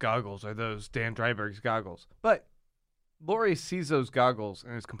and those goggles? Are those Dan Dreiberg's goggles? But Laurie sees those goggles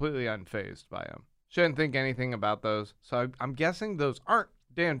and is completely unfazed by them. She didn't think anything about those. So I'm guessing those aren't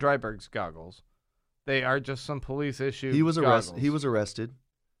Dan Dreiberg's goggles. They are just some police issue. He was goggles. arrested,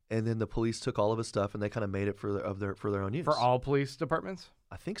 and then the police took all of his stuff and they kind of made it for their own use. For all police departments?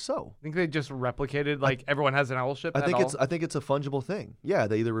 I think so. I think they just replicated like everyone has an owl ship. I think it's a fungible thing. Yeah,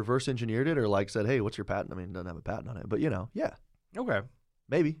 they either reverse engineered it or like said, "Hey, what's your patent?" I mean, it doesn't have a patent on it, but yeah, Okay.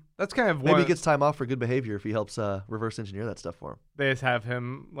 maybe That's kind of maybe one. he gets time off for good behavior if he helps reverse engineer that stuff for him. They just have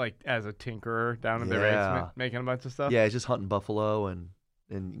him like as a tinkerer down in their Yeah. basement making a bunch of stuff. Yeah, he's just hunting buffalo and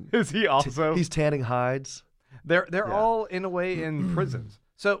Is he also? he's tanning hides. They're Yeah. all in a way in prisons.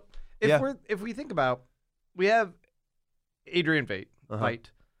 So if we think about, we have Adrian Veidt, Uh-huh.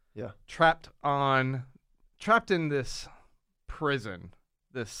 Veidt, Yeah. trapped in this prison,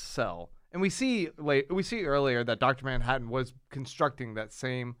 this cell, and we see earlier that Dr. Manhattan was constructing that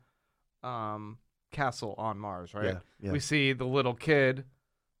same castle on Mars, right? Yeah. We see the little kid,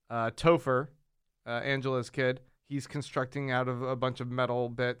 Topher, Angela's kid. He's constructing out of a bunch of metal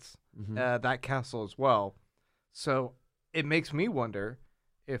bits Mhm. that castle as well. So it makes me wonder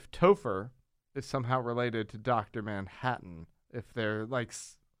if Topher is somehow related to Dr. Manhattan. If they're like,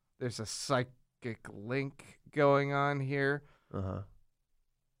 there's a psychic link going on here. Uh-huh.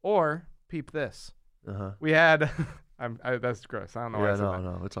 Or, peep this, Uh-huh. We had, that's gross. I don't know why I Yeah, said that.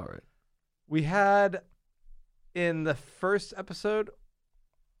 no, it's all right. We had in the first episode,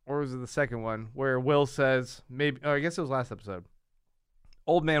 or was it the second one, where Will says, I guess it was last episode.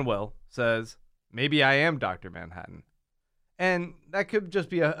 Old man Will says, maybe I am Dr. Manhattan. And that could just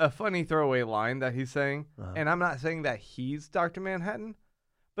be a funny throwaway line that he's saying. Uh-huh. And I'm not saying that he's Dr. Manhattan,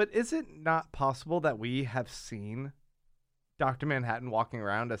 but is it not possible that we have seen Dr. Manhattan walking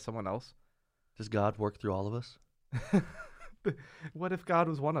around as someone else? Does God work through all of us? What if God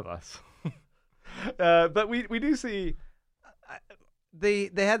was one of us? But we do see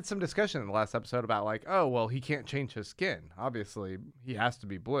they had some discussion in the last episode about like, oh, well, he can't change his skin. Obviously, he has to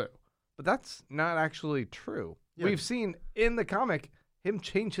be blue. But that's not actually true. Yeah. We've seen in the comic him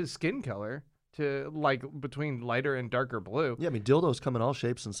change his skin color to like between lighter and darker blue. Yeah, I mean, dildos come in all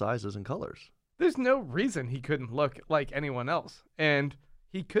shapes and sizes and colors. There's no reason he couldn't look like anyone else. And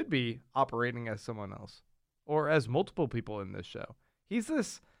he could be operating as someone else or as multiple people in this show. He's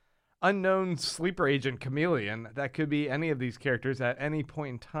this unknown sleeper agent chameleon that could be any of these characters at any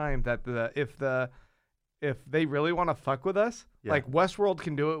point in time that if they really want to fuck with us, Yeah. like Westworld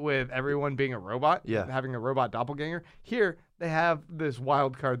can do it with everyone being a robot, Yeah. having a robot doppelganger. Here, they have this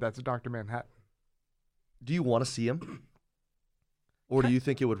wild card that's Dr. Manhattan. Do you want to see him? Or do you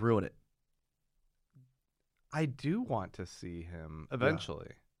think it would ruin it? I do want to see him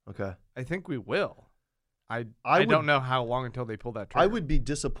eventually. Okay. I think we will. I would- don't know how long until they pull that trigger. I would be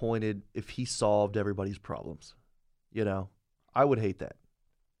disappointed if he solved everybody's problems. You know? I would hate that.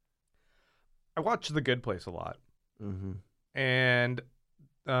 I watch The Good Place a lot. Mm-hmm. And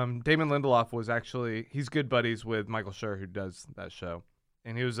Damon Lindelof was he's good buddies with Michael Schur, who does that show.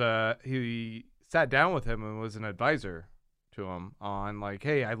 And he sat down with him and was an advisor to him on like,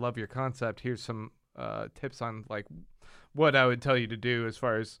 hey, I love your concept. Here's some tips on like what I would tell you to do as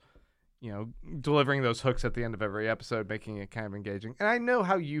far as, you know, delivering those hooks at the end of every episode, making it kind of engaging. And I know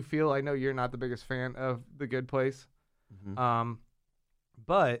how you feel. I know you're not the biggest fan of The Good Place. Mm-hmm.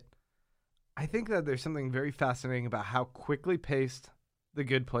 But I think that there's something very fascinating about how quickly paced The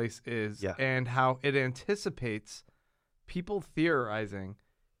Good Place is, Yeah. and how it anticipates people theorizing.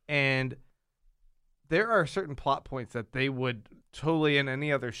 And there are certain plot points that they would totally in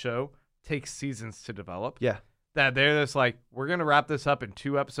any other show take seasons to develop. Yeah. That they're just like, we're going to wrap this up in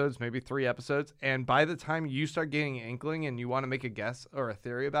 2 episodes, maybe 3 episodes. And by the time you start getting an inkling and you want to make a guess or a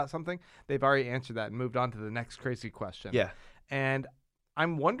theory about something, they've already answered that and moved on to the next crazy question. Yeah. And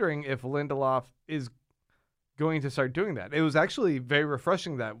I'm wondering if Lindelof is going to start doing that. It was actually very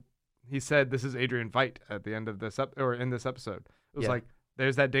refreshing that he said, this is Adrian Veidt at the end of this in this episode. It was Yeah. like,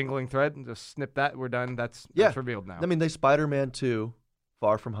 there's that dangling thread and just snip that. We're done. That's revealed now. I mean, they Spider-Man 2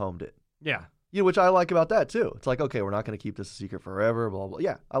 Far From Home did. yeah. You know, which I like about that too. It's like, okay, we're not going to keep this a secret forever, blah, blah.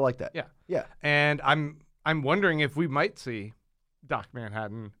 Yeah, I like that. Yeah. Yeah. And I'm wondering if we might see Doc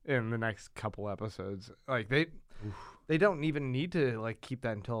Manhattan in the next couple episodes. Like they don't even need to like keep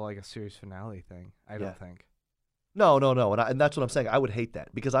that until like a series finale thing. I don't think. No. And that's what I'm saying. I would hate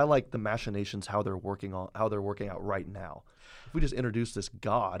that because I like the machinations, how they're working out right now. If we just introduce this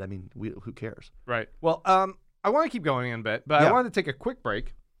god, I mean, who cares? Right. Well, I want to keep going in a bit, but I wanted to take a quick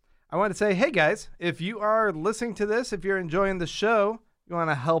break. I want to say, hey guys, if you are listening to this, if you're enjoying the show, you want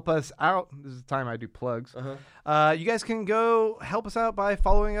to help us out. This is the time I do plugs. You guys can go help us out by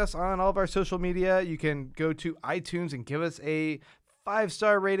following us on all of our social media. You can go to iTunes and give us a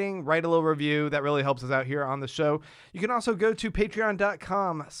 5-star rating, write a little review. That really helps us out here on the show. You can also go to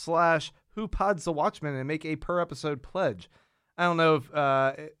patreon.com/whopodsthewatchman and make a per episode pledge. I don't know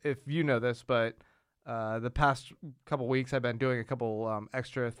if you know this, but the past couple weeks I've been doing a couple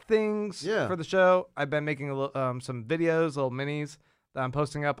extra things for the show. I've been making some videos, little minis that I'm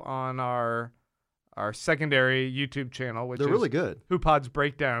posting up on our secondary YouTube channel, which They're is really good. Whopods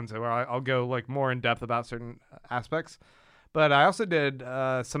Breakdowns, where I'll go like more in depth about certain aspects. But I also did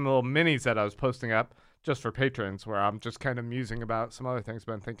some little minis that I was posting up just for patrons, where I'm just kind of musing about some other things I've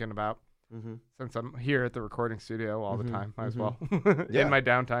been thinking about. Since I'm here at the recording studio all the time, might as well. Yeah. In my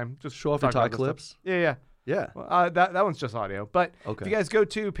downtime, just Show off your talk tie about this clips. stuff. Yeah. Yeah. Well, that one's just audio. But Okay. if you guys go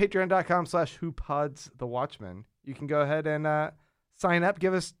to patreon.com/whopodsthewatchman, you can go ahead and sign up.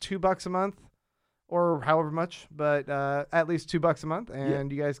 Give us $2 a month or however much, but at least $2 a month,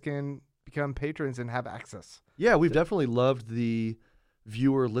 and you guys can become patrons and have access. Yeah, we've definitely loved the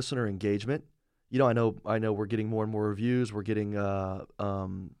viewer listener engagement. You know, I know we're getting more and more reviews. We're getting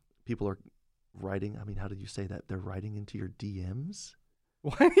people are writing. I mean, how did you say that? They're writing into your DMs?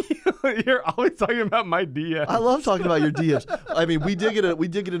 Why you're always talking about my DM? I love talking about your DMs. I mean, we did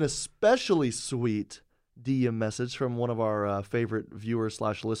get an especially sweet DM message from one of our favorite viewers /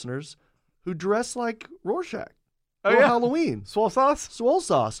 listeners, who dressed like Rorschach Oh, for yeah. Halloween. Swole sauce? Swole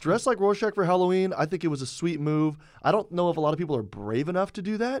Sauce dressed like Rorschach for Halloween. I think it was a sweet move. I don't know if a lot of people are brave enough to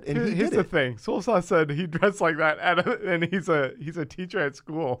do that, and he Here's did the it. thing. Swole sauce said he dressed like that, and he's a teacher at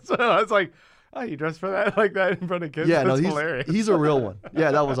school. So I was like, oh, you dressed for that like that in front of kids? Yeah, That's no, hilarious. he's a real one. Yeah,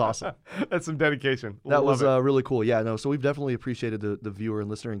 that was awesome. That's some dedication. That was Love it. really cool. Yeah, no, so we've definitely appreciated the viewer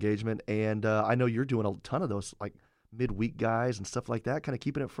and listener engagement, and I know you're doing a ton of those like midweek guys and stuff like that, kind of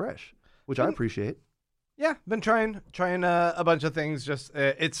keeping it fresh, which I appreciate. Yeah, been trying a bunch of things. Just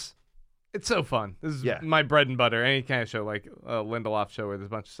it's so fun. This is my bread and butter. Any kind of show like a Lindelof show where there's a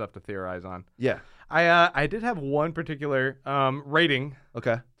bunch of stuff to theorize on. Yeah. I did have one particular rating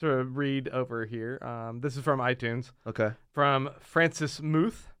Okay. to read over here. This is from iTunes Okay. from Francis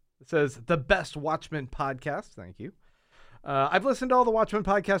Muth. It says the best Watchmen podcast. Thank you. I've listened to all the Watchmen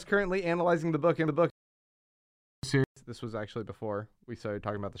podcasts, currently analyzing the book and the book series. This was actually before we started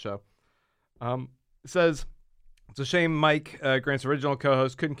talking about the show. It says, it's a shame Mike, Grant's original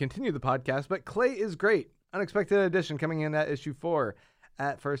co-host, couldn't continue the podcast, but Clay is great. Unexpected addition coming in at issue 4.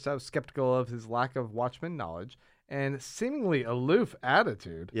 At first, I was skeptical of his lack of Watchmen knowledge and seemingly aloof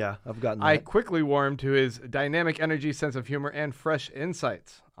attitude. Yeah, I've gotten that. I quickly warmed to his dynamic energy, sense of humor, and fresh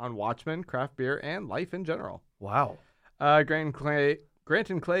insights on Watchmen, craft beer, and life in general. Wow. Grant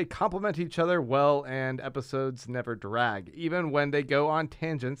and Clay complement each other well, and episodes never drag, even when they go on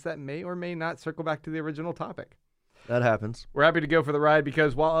tangents that may or may not circle back to the original topic. That happens. We're happy to go for the ride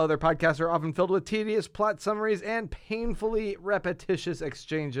because while other podcasts are often filled with tedious plot summaries and painfully repetitious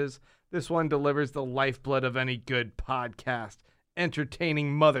exchanges, this one delivers the lifeblood of any good podcast.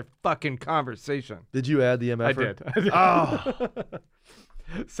 Entertaining motherfucking conversation. Did you add the MF? I did.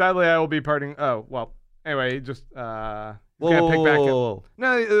 Oh. Sadly, I will be parting. Oh, well. Anyway, just Whoa, gonna pick back up. whoa.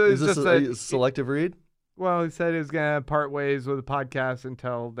 No, it Is was this just a selective read? well, he said he was gonna part ways with the podcast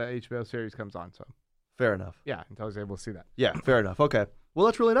until the HBO series comes on. So Fair enough. yeah, until he's able to see that. Yeah, fair enough. Okay. Well,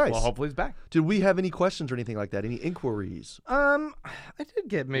 that's really nice. Well, hopefully he's back. Did we have any questions or anything like that? Any inquiries? I did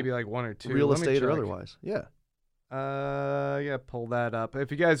get maybe like one or two. Real Let me estate or check. otherwise? Yeah. Yeah, pull that up. If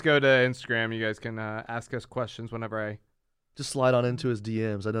you guys go to Instagram, you guys can ask us questions whenever I Just slide on into his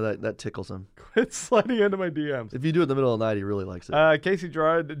DMs. I know that tickles him. quit sliding into my DMs. If you do it in the middle of the night, he really likes it. Casey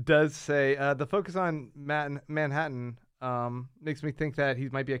Gerard does say the focus on Manhattan makes me think that he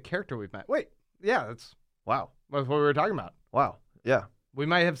might be a character we've met. Wait, yeah, that's Wow. what we were talking about. Wow. Yeah. We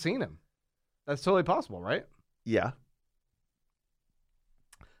might have seen him. That's totally possible, right? Yeah.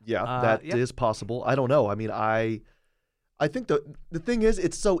 Yeah, that is yeah. possible. I don't know. I mean, I think the thing is,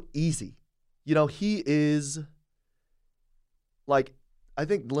 it's so easy. You know, he is like, I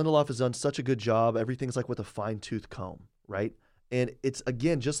think Lindelof has done such a good job. Everything's like with a fine-tooth comb, right? And it's,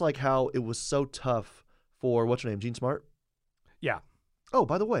 again, just like how it was so tough for, what's her name, Jean Smart? Yeah. Oh,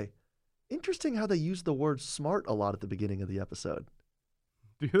 by the way, interesting how they used the word smart a lot at the beginning of the episode.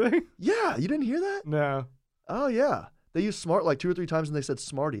 Do they? Yeah, you didn't hear that? No. Oh, yeah. They used smart like 2 or 3 times, and they said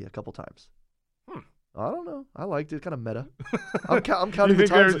smarty a couple times. I don't know. I liked it. Kind of meta. I'm counting You the think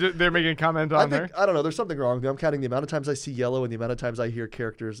times. they're making a comment on her? I don't know. There's something wrong. I'm counting the amount of times I see yellow and the amount of times I hear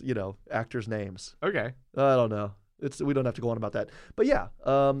characters, actors' names. Okay. I don't know. We don't have to go on about that. But yeah,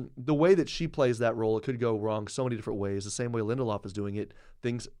 the way that she plays that role, it could go wrong so many different ways. The same way Lindelof is doing it,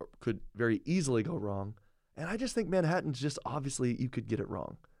 things could very easily go wrong. And I just think Manhattan's just obviously you could get it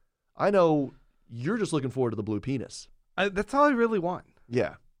wrong. I know you're just looking forward to the blue penis. That's all I really want.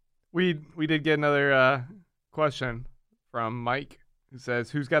 Yeah. We did get another question from Mike who says,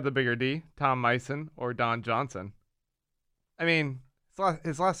 who's got the bigger D, Tom Meissen or Don Johnson? I mean,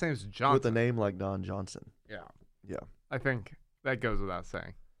 his last name's Johnson. With a name like Don Johnson. Yeah. Yeah. I think that goes without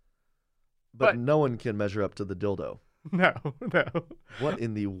saying. But no one can measure up to the dildo. No. What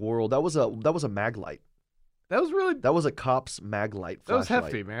in the world? That was a Maglite. That was really... That was a Cop's Maglite flashlight. That was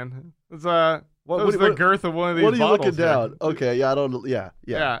hefty, man. It was, that What- was what- the girth of one of these What are you bottles looking here. down? Okay, yeah, I don't. Yeah.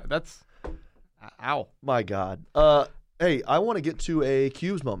 Yeah, that's... Ow. My God. Hey, I want to get to a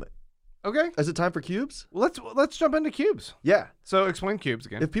cubes moment. Okay. Is it time for cubes? Let's jump into cubes. Yeah. So explain cubes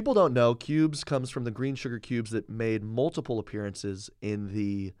again. If people don't know, cubes comes from the green sugar cubes that made multiple appearances in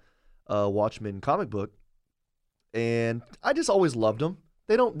the Watchmen comic book, and I just always loved them.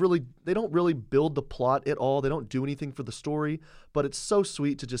 They don't really build the plot at all. They don't do anything for the story, but it's so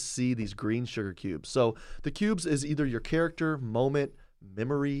sweet to just see these green sugar cubes. So the cubes is either your character, moment,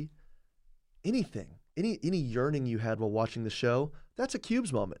 memory, anything, any yearning you had while watching the show. That's a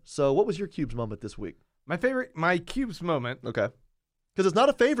cubes moment. So what was your cubes moment this week? My cubes moment. Okay, because it's not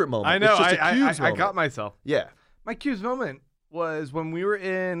a favorite moment. I know. It's just a cubes I moment. got myself. Yeah. My cubes moment was when we were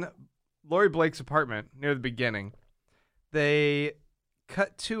in Laurie Blake's apartment near the beginning. They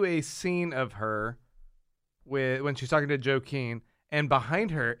cut to a scene of her when she's talking to Joe Keane, and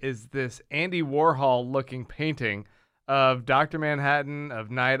behind her is this Andy Warhol looking painting of Dr. Manhattan, of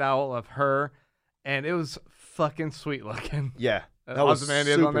Night Owl, of her, and it was fucking sweet looking. Yeah, that was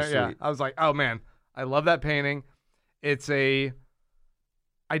Ozymandias super on there. sweet. Yeah, I was like, oh man, I love that painting.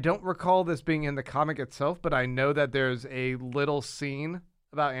 I don't recall this being in the comic itself, but I know that there's a little scene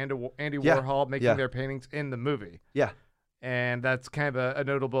about Andy Yeah, Warhol making yeah. their paintings in the movie. Yeah. And that's kind of a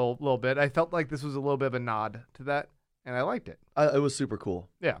notable little bit. I felt like this was a little bit of a nod to that, and I liked it. It was super cool.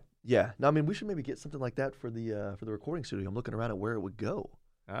 Yeah. Yeah. No, I mean, we should maybe get something like that for the recording studio. I'm looking around at where it would go.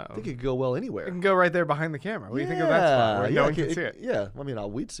 I think it could go well anywhere. It can go right there behind the camera. What do you think of that spot where no one can see it? Yeah, I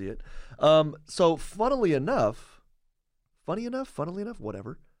mean, we'd see it. So funnily enough,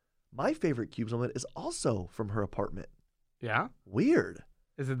 whatever. My favorite Cubes moment is also from her apartment. Yeah? Weird.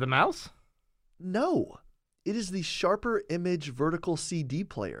 Is it the mouse? No, it is the Sharper Image vertical CD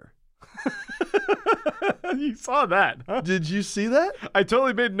player. You saw that, huh? Did you see that? I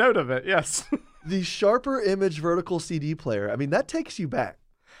totally made note of it, yes. The Sharper Image vertical CD player. I mean, that takes you back.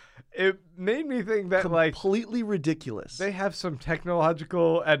 It made me think that, Completely ridiculous. they have some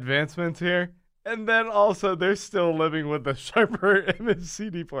technological advancements here, and then also they're still living with the Sharper Image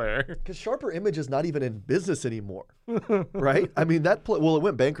CD player. Because Sharper Image is not even in business anymore, right? I mean, it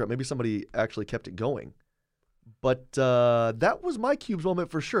went bankrupt. Maybe somebody actually kept it going. But that was my Cubes moment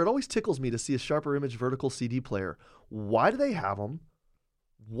for sure. It always tickles me to see a Sharper Image vertical CD player. Why do they have them?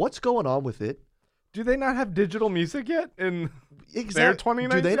 What's going on with it? Do they not have digital music yet in their 2019?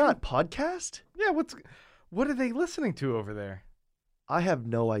 Do they not podcast? Yeah, what are they listening to over there? I have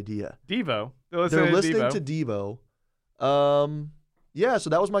no idea. Devo. They're listening to Devo. Yeah, so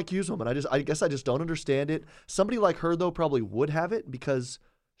that was my Cubes moment. I guess I just don't understand it. Somebody like her, though, probably would have it because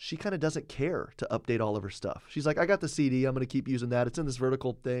she kind of doesn't care to update all of her stuff. She's like, I got the CD. I'm going to keep using that. It's in this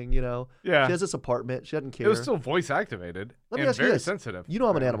vertical thing, you know. Yeah. She has this apartment. She doesn't care. It was still voice activated. Let me and ask you very this. sensitive. You know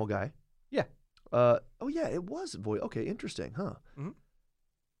I'm an animal guy. Yeah. Oh yeah, it was voice. Okay, interesting, huh? Mhm.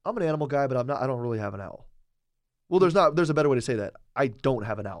 I'm an animal guy, but I don't really have an owl. Well, there's a better way to say that. I don't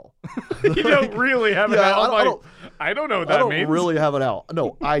have an owl. You don't really have an Yeah, owl. I don't know what that I don't means. really have an owl.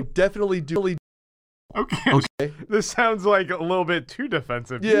 No, I definitely do. Okay. This sounds like a little bit too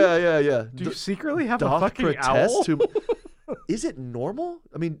defensive. Yeah. Do you secretly have a Doth fucking protest owl? to- Is it normal?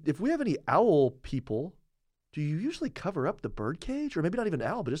 I mean, if we have any owl people, do you usually cover up the bird cage? Or maybe not even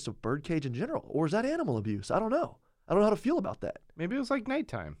owl, but just a bird cage in general? Or is that animal abuse? I don't know. I don't know how to feel about that. Maybe it was like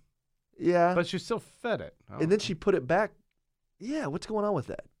nighttime, Yeah. but she still fed it. And then she put it back. Yeah, what's going on with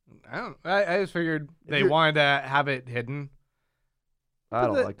that? I just figured they wanted to have it hidden. I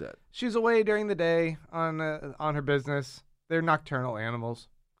don't like that. She's away during the day on her business. They're nocturnal animals.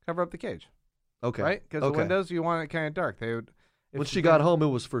 Cover up the cage, Okay. right? Because the windows, you want it kind of dark. They would. When she got home, it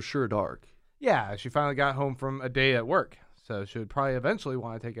was for sure dark. Yeah, she finally got home from a day at work, so she would probably eventually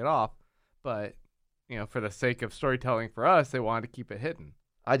want to take it off. But for the sake of storytelling for us, they wanted to keep it hidden.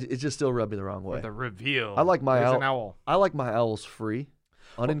 It just still rubbed me the wrong For way. the reveal. I like my There's owl. an owl. I like my owls free,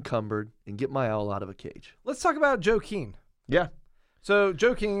 unencumbered, and get my owl out of a cage. Let's talk about Joe Keane. Yeah. So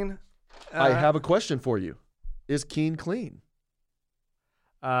Joe Keane. I have a question for you. Is Keane clean?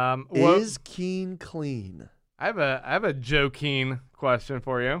 Well, Is Keane clean? I have a Joe Keane question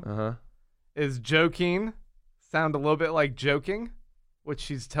for you. Uh-huh. Is Joe Keane sound a little bit like joking, which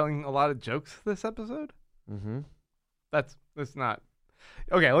she's telling a lot of jokes this episode? Mm-hmm. That's not.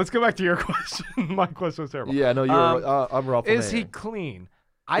 Okay, let's go back to your question. My question was terrible. Yeah, no, I'm Ralph. Is he clean?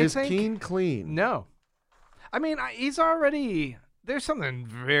 I Is think Keane clean? no. I mean, he's already. There's something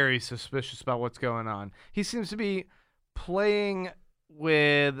very suspicious about what's going on. He seems to be playing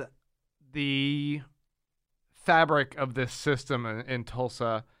with the fabric of this system in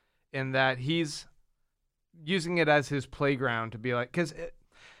Tulsa, in that he's using it as his playground to be like, because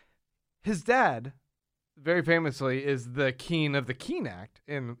his dad, very famously, is the Keane of the Keane Act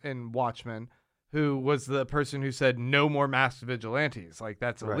in Watchmen, who was the person who said no more masked vigilantes. Like,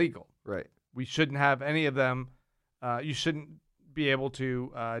 that's illegal. Right. We shouldn't have any of them. You shouldn't be able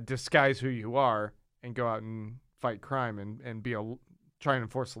to disguise who you are and go out and fight crime and try and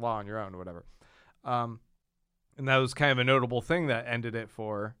enforce the law on your own or whatever. And that was kind of a notable thing that ended it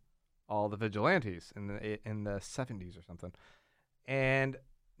for all the vigilantes in the 70s or something. And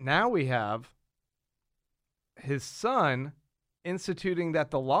now we have his son instituting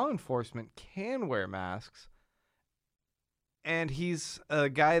that the law enforcement can wear masks. And he's a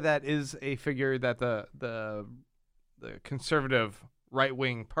guy that is a figure that the conservative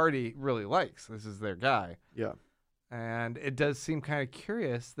right-wing party really likes. This is their guy. Yeah. And it does seem kind of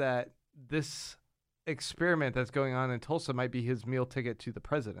curious that this experiment that's going on in Tulsa might be his meal ticket to the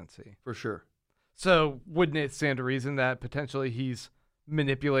presidency. For sure. So wouldn't it stand to reason that potentially he's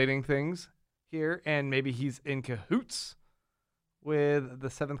manipulating things here and maybe he's in cahoots with the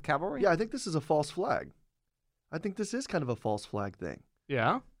 7th Cavalry? Yeah, I think this is a false flag. I think this is kind of a false flag thing.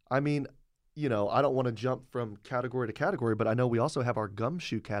 Yeah? I mean, I don't want to jump from category to category, but I know we also have our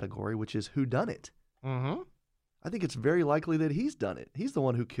gumshoe category, which is who done it. Mm-hmm. I think it's very likely that he's done it. He's the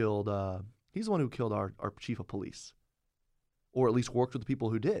one who killed. He's the one who killed our chief of police, or at least worked with the people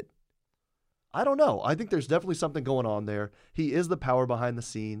who did. I don't know. I think there's definitely something going on there. He is the power behind the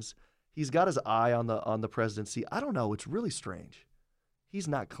scenes. He's got his eye on the presidency. I don't know. It's really strange. He's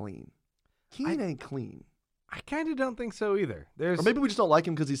not clean. Keen ain't clean. I kind of don't think so either. Or maybe we just don't like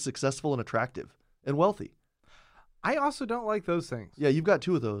him because he's successful and attractive and wealthy. I also don't like those things. Yeah, you've got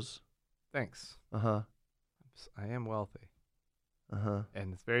 2 of those. Thanks. Uh-huh. I am wealthy. Uh-huh.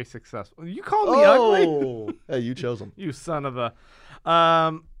 And it's very successful. You called me ugly? Oh! Hey, you chose him. You son of a...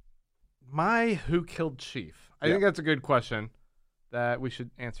 my who killed Chief? I think that's a good question that we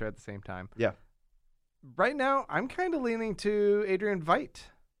should answer at the same time. Yeah. Right now, I'm kind of leaning to Adrian Veidt.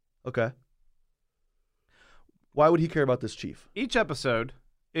 Okay. Why would he care about this chief? Each episode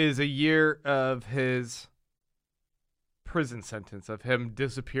is a year of his prison sentence, of him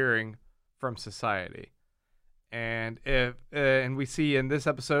disappearing from society. And and we see in this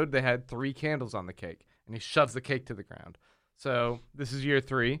episode they had 3 candles on the cake, and he shoves the cake to the ground. So this is year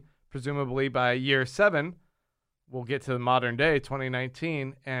 3. Presumably by year 7, we'll get to the modern day,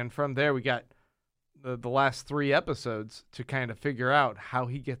 2019, and from there we got the last 3 episodes to kind of figure out how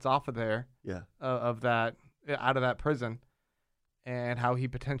he gets off of there, out of that prison, and how he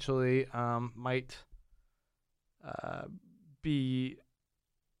potentially might be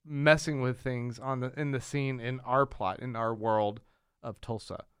messing with things in the scene in our plot, in our world of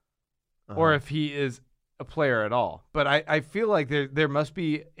Tulsa, or if he is a player at all. But I feel like there must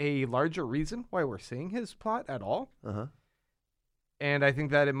be a larger reason why we're seeing his plot at all. And I think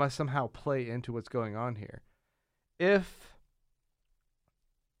that it must somehow play into what's going on here. If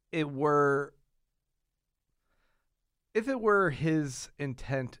it were his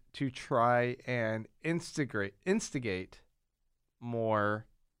intent to try and instigate more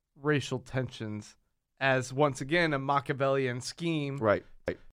racial tensions as, once again, a Machiavellian scheme, Right.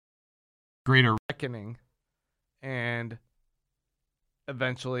 greater reckoning, and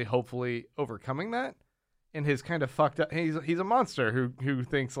eventually, hopefully, overcoming that, in his kind of fucked up, he's a monster who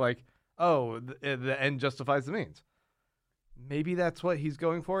thinks like, oh, the end justifies the means. Maybe that's what he's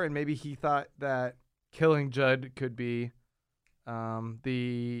going for, and maybe he thought that killing Judd could be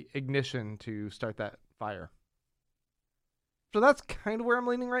the ignition to start that fire. So that's kind of where I'm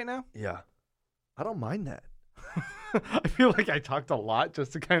leaning right now. Yeah. I don't mind that. I feel like I talked a lot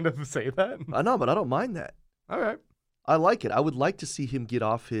just to kind of say that. I know, but I don't mind that. All right. I like it. I would like to see him get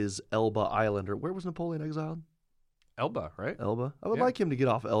off his Elba Island, or where was Napoleon exiled? Elba, right? Elba. I would Yeah. like him to get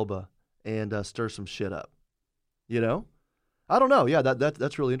off Elba and stir some shit up. I don't know. Yeah,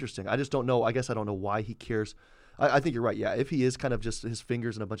 that's really interesting. I just don't know. I guess I don't know why he cares. I think you're right. Yeah, if he is kind of just his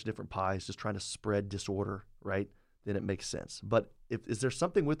fingers in a bunch of different pies, just trying to spread disorder, right? Then it makes sense. But is there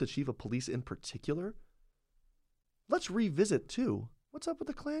something with the chief of police in particular? Let's revisit too. What's up with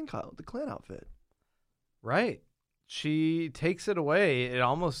the clan outfit? Right. She takes it away. It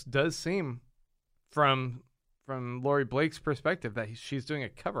almost does seem, from Laurie Blake's perspective, that she's doing a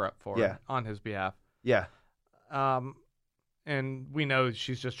cover-up for him on his behalf. Yeah. And we know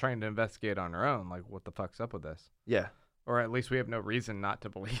she's just trying to investigate on her own. Like, what the fuck's up with this? Yeah. Or at least we have no reason not to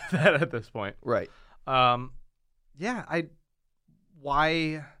believe that at this point. Right. Yeah.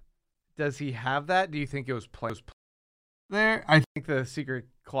 Why does he have that? Do you think it was there? I think the secret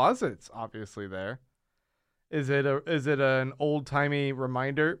closet's obviously there. Is it an old-timey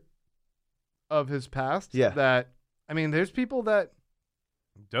reminder of his past? Yeah. There's people that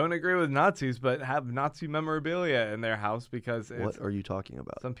don't agree with Nazis but have Nazi memorabilia in their house because What are you talking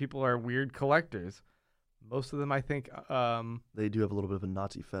about? some people are weird collectors. Most of them, I think, They do have a little bit of a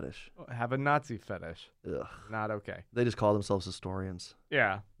Nazi fetish. have a Nazi fetish. Ugh. Not okay. They just call themselves historians.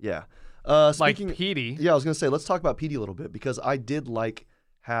 Yeah. Yeah. Like Speaking, Petey. Yeah, I was going to say, let's talk about Petey a little bit, because I did like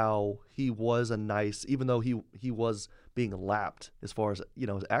how he was even though he was being lapped as far as,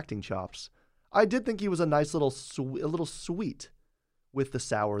 his acting chops, I did think he was a nice little sweet with the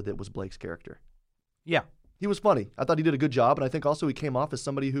sour that was Blake's character. Yeah. He was funny. I thought he did a good job, and I think also he came off as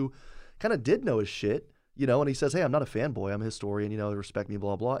somebody who kind of did know his shit, and he says, hey, I'm not a fanboy, I'm a historian, respect me,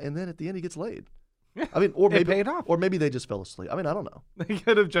 blah, blah, and then at the end he gets laid. Yeah. Or It maybe paid off. Or maybe they just fell asleep. I don't know. They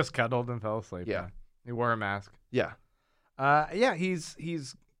could have just cuddled and fell asleep. Yeah. He wore a mask. Yeah. Yeah,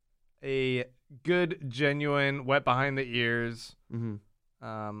 he's a good, genuine, wet behind the ears,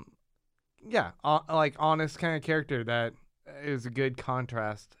 Mm-hmm. like honest kind of character that is a good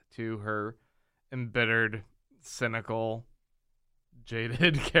contrast to her embittered, cynical,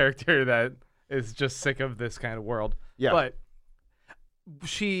 jaded character that is just sick of this kind of world. Yeah. But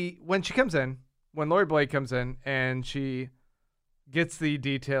when Lori Blake comes in and she gets the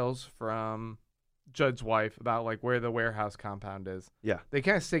details from Judd's wife about like where the warehouse compound is. Yeah. They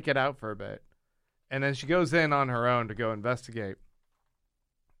kind of stake it out for a bit. And then she goes in on her own to go investigate.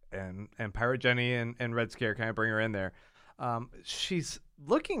 And Pirate Jenny and Red Scare kind of bring her in there. She's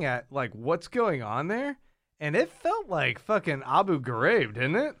looking at like what's going on there, and it felt like fucking Abu Ghraib,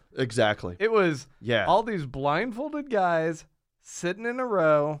 didn't it? Exactly. It was Yeah. all these blindfolded guys sitting in a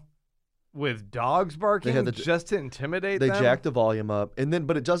row with dogs barking just to intimidate They them. jacked the volume up, and then,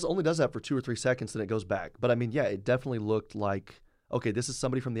 but it only does that for 2 or 3 seconds, then it goes back. But I mean, yeah, it definitely looked like, okay, this is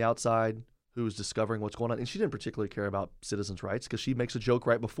somebody from the outside who's discovering what's going on, and she didn't particularly care about citizens' rights because she makes a joke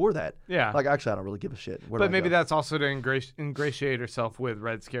right before that. Yeah. Like, actually, I don't really give a shit. Where do But I maybe go? that's also to ingratiate herself with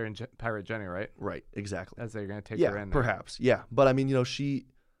Red Scare and Pirate Jenny, right? Right, exactly. As they're going to take Yeah, her in there. perhaps. Yeah, but I mean,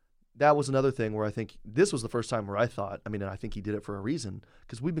 that was another thing where I think this was the first time where I thought, and I think he did it for a reason,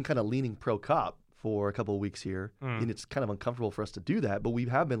 because we've been kind of leaning pro-cop for a couple of weeks here, and it's kind of uncomfortable for us to do that, but we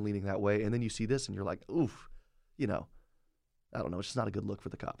have been leaning that way, and then you see this, and you're like, oof, I don't know, it's just not a good look for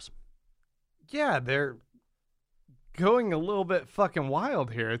the cops. Yeah, they're going a little bit fucking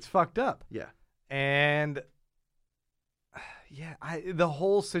wild here. It's fucked up. Yeah. And the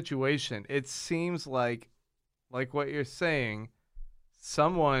whole situation, it seems like what you're saying,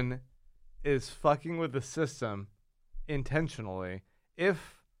 someone is fucking with the system intentionally.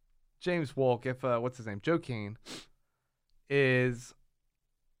 If James Wolk, what's his name, Joe Keane, is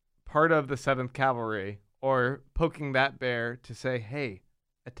part of the 7th Cavalry or poking that bear to say, hey,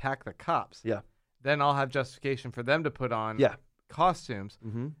 attack the cops. Yeah. Then I'll have justification for them to put on costumes.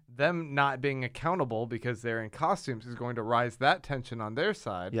 Mm-hmm. Them not being accountable because they're in costumes is going to rise that tension on their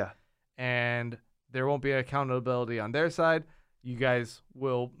side. Yeah. And there won't be accountability on their side. You guys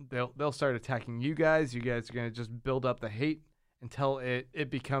they'll start attacking you guys. You guys are going to just build up the hate until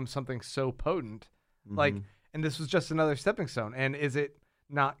it becomes something so potent. Mm-hmm. And this was just another stepping stone. And is it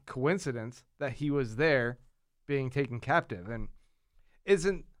not coincidence that he was there being taken captive? And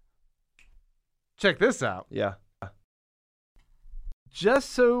check this out. Yeah. Just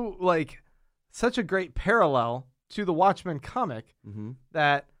so, such a great parallel to the Watchmen comic Mm-hmm.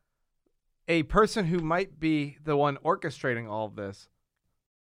 that a person who might be the one orchestrating all of this,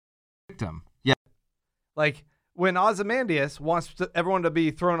 victim. Yeah. Like, when Ozymandias wants everyone to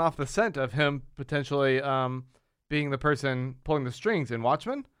be thrown off the scent of him potentially being the person pulling the strings in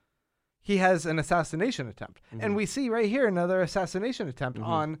Watchmen, he has an assassination attempt. Mm-hmm. And we see right here another assassination attempt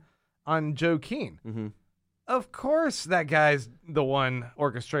on Joe Keane. Mm-hmm. Of course, that guy's the one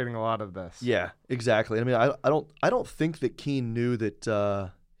orchestrating a lot of this. Yeah, exactly. I don't think that Keane knew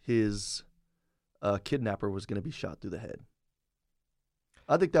that his kidnapper was going to be shot through the head.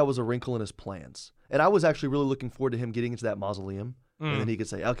 I think that was a wrinkle in his plans, and I was actually really looking forward to him getting into that mausoleum, and then he could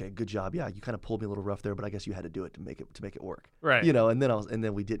say, "Okay, good job. Yeah, you kind of pulled me a little rough there, but I guess you had to do it to make it work." Right. And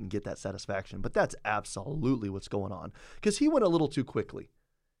then we didn't get that satisfaction. But that's absolutely what's going on, because he went a little too quickly.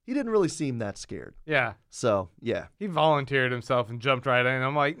 He didn't really seem that scared. Yeah. So, yeah. He volunteered himself and jumped right in.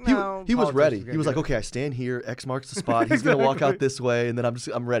 I'm like, no. He was politics ready. is gonna He was do like, it. okay, I stand here. X marks the spot. He's going to walk out Exactly. this way, and then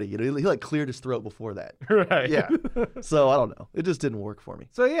I'm ready. He cleared his throat before that. Right. Yeah. So, I don't know. It just didn't work for me.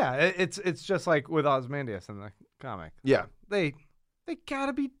 So yeah, it's just like with Ozymandias in the comic. Yeah. They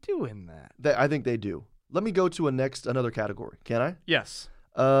gotta be doing that. I think they do. Let me go to another category. Can I? Yes.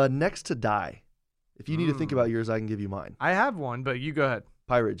 Next to die. If you need to think about yours, I can give you mine. I have one, but you go ahead.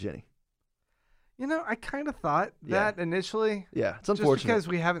 Pirate Jenny. I kind of thought that initially. Yeah, it's Just unfortunate. because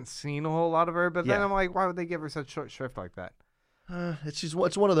we haven't seen a whole lot of her, but then Yeah. I'm like, why would they give her such short shrift like that? It's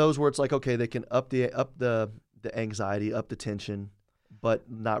one of those where it's like, okay, they can up the anxiety, up the tension, but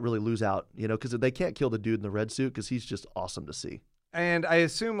not really lose out, because they can't kill the dude in the red suit because he's just awesome to see. And I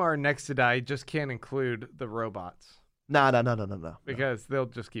assume our next to die just can't include the robots No. because they'll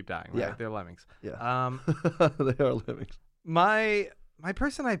just keep dying. Right? Yeah. They're lemmings. Yeah. Um, They are lemmings. My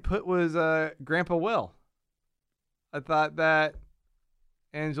person I put was Grandpa Will. I thought that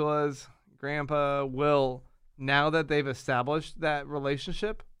Angela's Grandpa Will, now that they've established that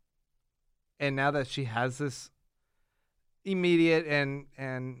relationship, and now that she has this immediate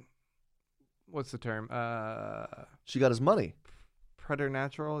and what's the term? She got his money.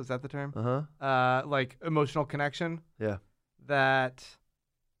 Preternatural, is that the term? Uh-huh. Like emotional connection. Yeah. That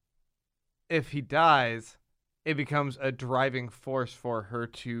if he dies, it becomes a driving force for her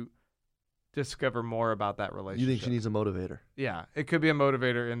to discover more about that You relationship. think she needs a motivator? Yeah, it could be a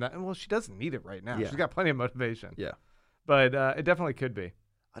motivator in that. Well, she doesn't need it right now. Yeah. She's got plenty of motivation. Yeah. But it definitely could be.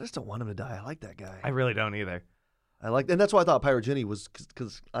 I just don't want him to die. I like that guy. I really don't either. and that's why I thought Pirate Jenny was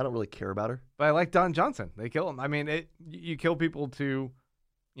because I don't really care about her. But I like Don Johnson. They kill him. I mean, you kill people to,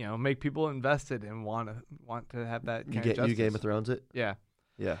 make people invested and want to have that kind of justice. You Game of Thrones it. Yeah,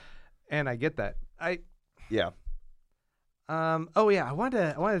 Yeah. and I get that. Yeah. Oh yeah, I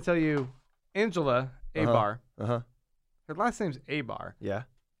wanted to tell you, Angela Abar. Uh-huh. Her last name's Abar, Yeah.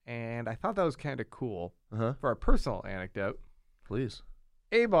 and I thought that was kind of cool. Uh-huh. For a personal anecdote, Please.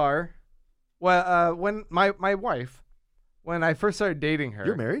 Abar. Well, when my wife, when I first started dating her,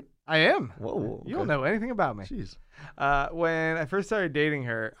 You're married? I am. Whoa. You don't know anything about me. Jeez. When I first started dating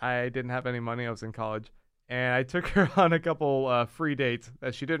her, I didn't have any money. I was in college, and I took her on a couple free dates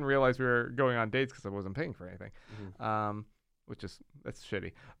that she didn't realize we were going on dates because I wasn't paying for anything. That's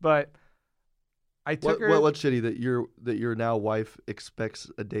shitty. But I took her. What's shitty that your now wife expects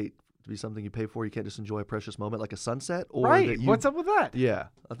a date to be something you pay for? You can't just enjoy a precious moment like a sunset, or right? that you, What's up with that? Yeah,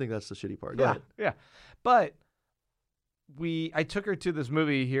 I think that's the shitty part. Go ahead. Yeah. But I took her to this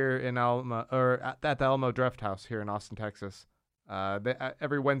movie here in Alamo, or at the Alamo Drafthouse here in Austin, Texas.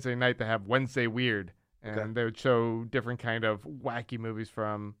 Every Wednesday night they have Wednesday Weird, and they would show different kind of wacky movies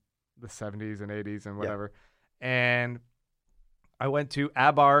from the 70s and 80s and whatever. And I went to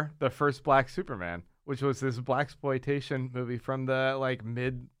Abar, the First Black Superman, which was this blaxploitation movie from the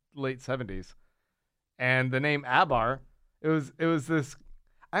mid-late 70s. And the name Abar, it was this.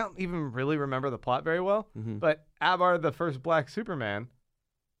 I don't even really remember the plot very well, but Abar, the first black Superman,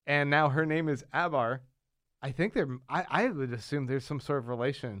 and now her name is Abar. I think I would assume there's some sort of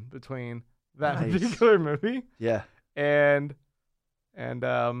relation between that particular movie, and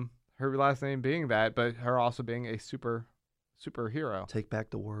her last name being that, but her also being a superhero. Take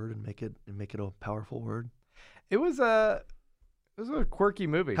back the word and make it a powerful word. It was a quirky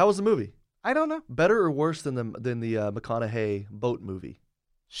movie. How was the movie? I don't know. Better or worse than the McConaughey boat movie?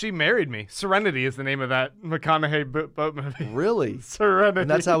 She Married Me. Serenity is the name of that McConaughey boat movie. Really? Serenity. And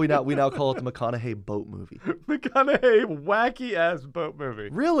that's how we now call it the McConaughey boat movie. McConaughey wacky ass boat movie.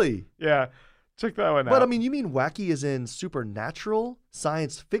 Really? Yeah. Check that one out. But I mean, you mean wacky as in supernatural,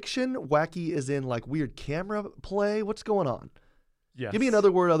 science fiction? Wacky as in like weird camera play? What's going on? Yes. Give me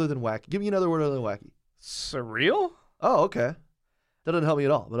another word other than wacky. Give me another word other than wacky. Surreal? Oh, okay. That doesn't help me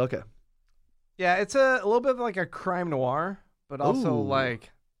at all, but okay. Yeah, it's a little bit of like a crime noir, but also Ooh. like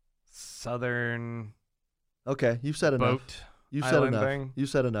southern Okay, you've said enough. boat. You've said island enough. thing. You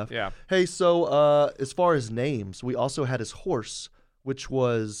said enough. Yeah. Hey, so as far as names, we also had his horse, which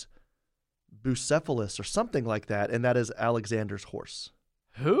was Bucephalus or something like that, and that is Alexander's horse.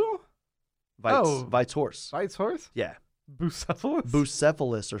 Who? Veit's horse. Veit's horse? Yeah. Bucephalus?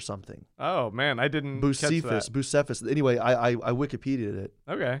 Bucephalus or something. Oh, man, I didn't catch that. Bucephus. Anyway, I Wikipedia'd it,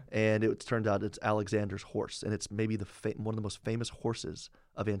 Okay. and it turns out it's Alexander's horse, and it's maybe one of the most famous horses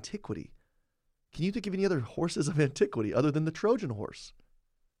of antiquity. Can you think of any other horses of antiquity other than the Trojan horse?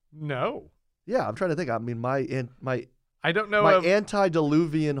 No. Yeah, I'm trying to think. I mean, my I don't know. my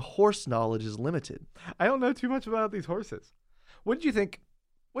antediluvian horse knowledge is limited. I don't know too much about these horses. What did you think?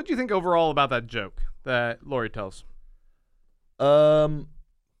 What do you think overall about that joke that Lori tells?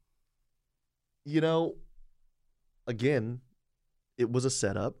 Again, it was a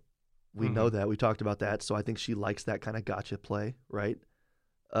setup. We know that. We talked about that. So I think she likes that kind of gotcha play, right?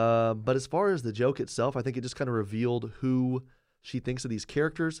 But as far as the joke itself, I think it just kind of revealed who she thinks of these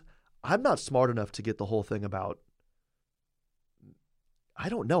characters. I'm not smart enough to get the whole thing about. I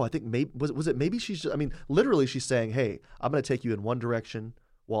don't know. I think maybe was it maybe she's just, I mean, literally she's saying, "Hey, I'm going to take you in one direction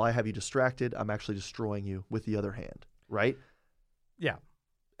while I have you distracted. I'm actually destroying you with the other hand." Right? Yeah.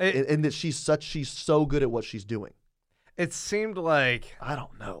 And that she's so good at what she's doing. It seemed like I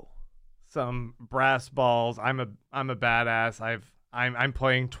don't know. some brass balls. I'm a badass. I'm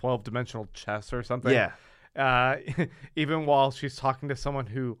playing 12-dimensional chess or something. Yeah. Even while she's talking to someone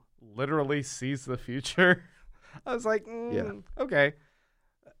who literally sees the future. I was like, okay.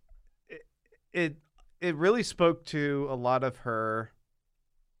 It really spoke to a lot of her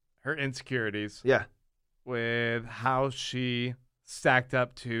insecurities. Yeah. With how she stacked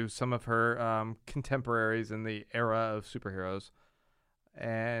up to some of her contemporaries in the era of superheroes,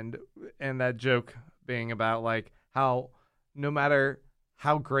 and that joke being about like how no matter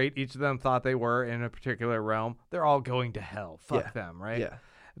how great each of them thought they were in a particular realm, they're all going to hell. Fuck them, right? Yeah.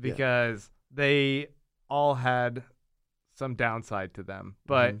 Because they all had some downside to them.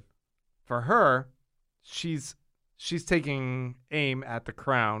 But for her, she's taking aim at the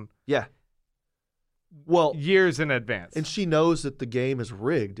crown. Yeah. Well, years in advance. and she knows that the game is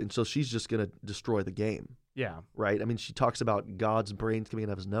rigged, and so she's just going to destroy the game, yeah. right? I mean, she talks about God's brains coming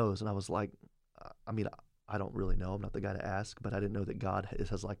out of his nose, and I was like, I mean, I don't really know. I'm not the guy to ask, but I didn't know that God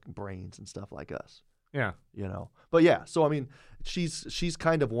has like brains and stuff like us. Yeah. You know, but yeah, so I mean, she's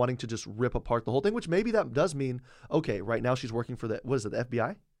kind of wanting to just rip apart the whole thing, which maybe that does mean, okay, right now she's working for the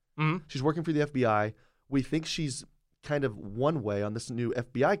FBI? Mm-hmm. She's working for the FBI. We think she's kind of one way on this new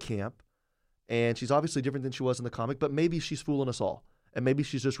FBI camp, and she's obviously different than she was in the comic, but maybe she's fooling us all. And maybe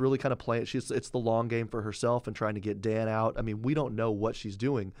she's just really kind of playing. It's the long game for herself and trying to get Dan out. I mean, we don't know what she's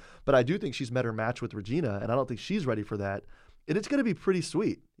doing, but I do think she's met her match with Regina, and I don't think she's ready for that. And it's going to be pretty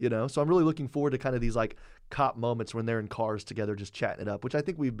sweet, you know? So I'm really looking forward to kind of these like cop moments when they're in cars together just chatting it up, which I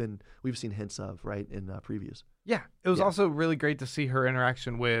think we've seen hints of, right, in previews. Yeah. It was Yeah. also really great to see her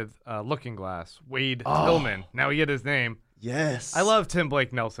interaction with Looking Glass, Wade Oh. Tillman. Now we get his name. Yes. I love Tim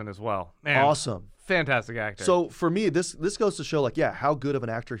Blake Nelson as well. Man, Awesome. fantastic actor. So for me, this goes to show, like, yeah, how good of an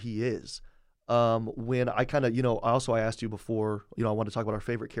actor he is. When I kind of, I asked you before, I wanted to talk about our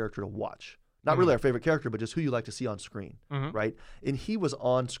favorite character to watch. Not really our favorite character, but just who you like to see on screen, right? And he was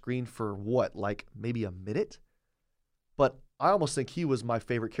on screen for what, like maybe a minute? But I almost think he was my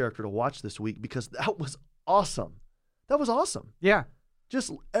favorite character to watch this week because that was awesome. That was awesome. yeah. Just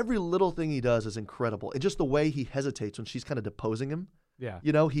every little thing he does is incredible. And just the way he hesitates when she's kind of deposing him. Yeah.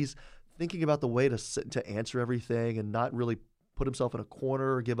 He's thinking about the way to answer everything and not really put himself in a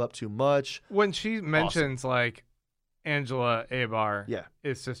corner or give up too much. When she mentions like Angela Abar Yeah.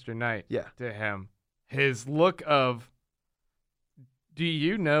 is Sister Knight Yeah. to him, his look of, do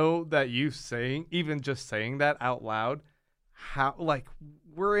you know that even just saying that out loud, how, like,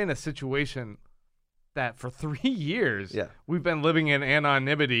 we're in a situation that for 3 years Yeah. we've been living in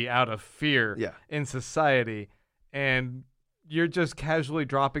anonymity out of fear Yeah. in society, and you're just casually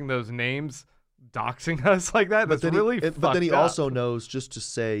dropping those names, doxing us like that. That's really fucked but then he up. also knows just to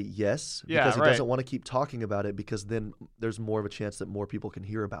say yes Yeah, because he right. doesn't want to keep talking about it because then there's more of a chance that more people can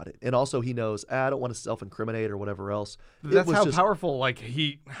hear about it. And also he knows, I don't want to self-incriminate or whatever else. That's how powerful, like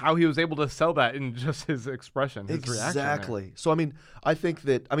how he was able to sell that in just his expression, his reaction. Exactly. So, I mean, I think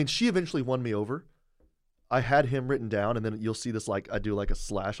that, she eventually won me over. I had him written down, and then you'll see this, like, I do like a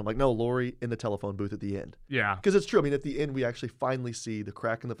slash. I'm like, no, Lori in the telephone booth at the end. Yeah. Because it's true. I mean, at the end, we actually finally see the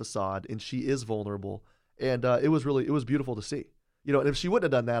crack in the facade, and she is vulnerable. And it was beautiful to see. And if she wouldn't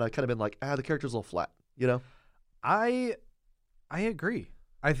have done that, I'd kind of been like, the character's a little flat, I agree.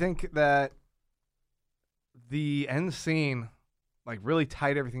 I think that the end scene, like, really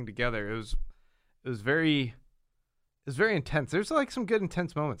tied everything together. It was very intense. There's like some good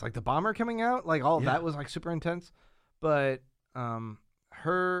intense moments, like the bomber coming out, like all of that was like super intense. But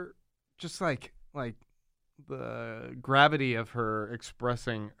her just like the gravity of her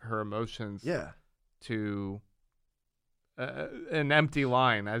expressing her emotions Yeah. to an empty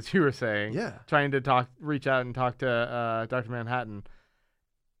line, as you were saying. Yeah. Trying to reach out and talk to Dr. Manhattan,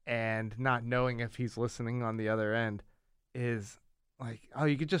 and not knowing if he's listening on the other end is like, oh,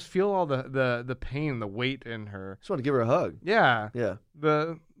 you could just feel all the pain, the weight in her. Just want to give her a hug. Yeah. Yeah.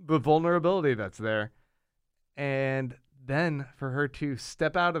 The vulnerability that's there. And then for her to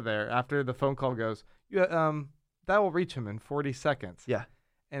step out of there after the phone call goes, that will reach him in 40 seconds. Yeah.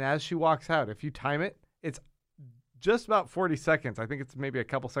 And as she walks out, if you time it, it's just about 40 seconds. I think it's maybe a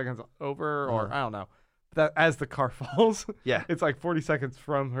couple seconds over, or I don't know. That as the car falls, Yeah. it's like 40 seconds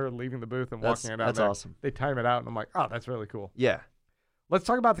from her leaving the booth and walking it out. That's there. awesome. They time it out, and I'm like, oh, that's really cool. Yeah. Let's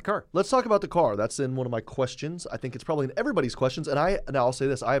talk about the car. Let's talk about the car. That's in one of my questions. I think it's probably in everybody's questions. And I'll say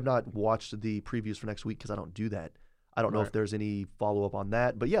this. I have not watched the previews for next week because I don't do that. I don't know if there's any follow-up on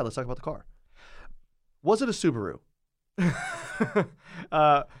that. But yeah, let's talk about the car. Was it a Subaru?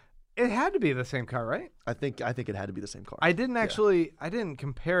 It had to be the same car, right? I think it had to be the same car. I didn't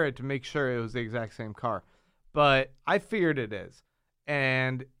compare it to make sure it was the exact same car, but I figured it is.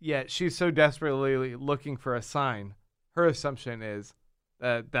 And yet she's so desperately looking for a sign. Her assumption is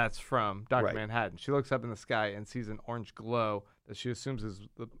that that's from Dr. Right. Manhattan. She looks up in the sky and sees an orange glow that she assumes is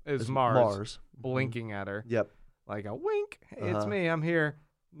It's Mars blinking at her. Yep. Like a wink. Hey, it's Uh-huh. me. I'm here.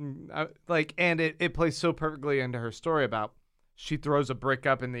 And it plays so perfectly into her story about she throws a brick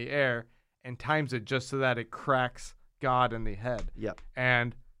up in the air and times it just so that it cracks God in the head. Yep.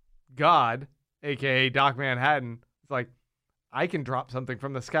 And God, a.k.a. Doc Manhattan, is like, I can drop something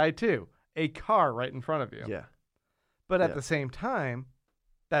from the sky too. A car right in front of you. Yeah. But at Yeah. the same time,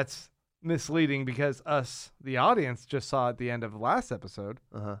 that's misleading because us, the audience, just saw at the end of the last episode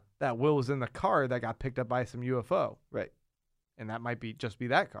Uh-huh. that Will was in the car that got picked up by some UFO. Right. And that might just be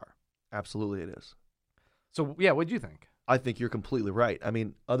that car. Absolutely it is. So, yeah, what'd you think? I think you're completely right. I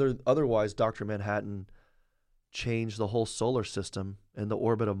mean, otherwise, Dr. Manhattan changed the whole solar system and the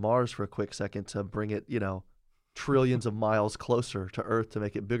orbit of Mars for a quick second to bring it, trillions of miles closer to Earth to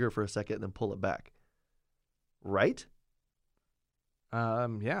make it bigger for a second and then pull it back. Right?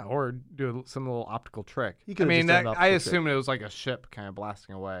 Yeah, or do some little optical trick. He I could've mean, just done an I optical trick. assumed it was like a ship kind of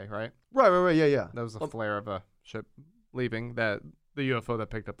blasting away, right? Right. Yeah. That was the flare of a ship leaving the UFO that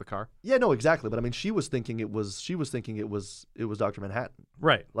picked up the car. Yeah, no, exactly. But I mean, she was thinking it was Dr. Manhattan.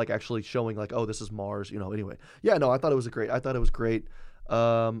 Right. Like actually showing like, oh, this is Mars, anyway. Yeah, no, I thought it was great.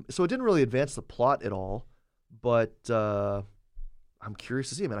 So it didn't really advance the plot at all, but I'm curious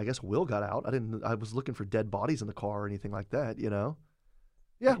to see. I mean, I guess Will got out. I was looking for dead bodies in the car or anything like that,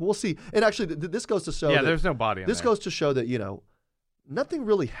 Yeah, we'll see. And actually, this goes to show Yeah, that there's no body in this there. goes to show that, nothing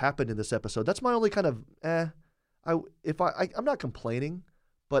really happened in this episode. That's my only kind of I'm not complaining,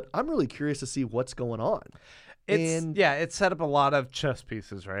 but I'm really curious to see what's going on. It set up a lot of chess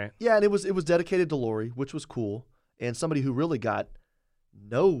pieces, right? Yeah, and it was dedicated to Lori, which was cool, and somebody who really got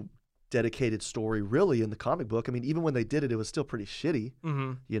no dedicated story really in the comic book. I mean, even when they did it, it was still pretty shitty,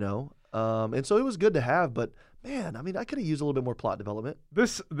 and so it was good to have. But man, I mean, I could have used a little bit more plot development.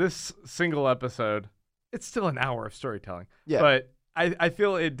 This single episode, it's still an hour of storytelling. Yeah, but I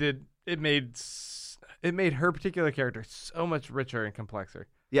feel it made her particular character so much richer and complexer.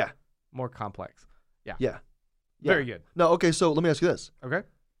 Yeah, more complex. Yeah. Very good. No, okay. So let me ask you this: Okay.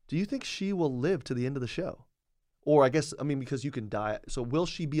 do you think she will live to the end of the show? Or because you can die. So will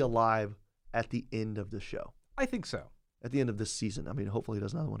she be alive at the end of the show? I think so. At the end of this season? I mean, hopefully he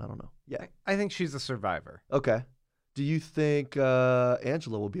does another one. I don't know. Yeah. I think she's a survivor. Okay. Do you think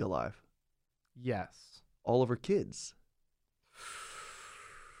Angela will be alive? Yes. All of her kids?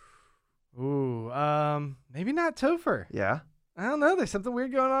 Ooh, maybe not Topher. Yeah. I don't know. There's something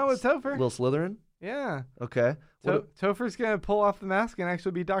weird going on with Topher. Little Slytherin? Yeah. Okay. Topher's going to pull off the mask and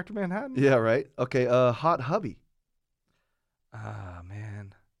actually be Dr. Manhattan. Yeah, right. Okay. Hot hubby. Ah,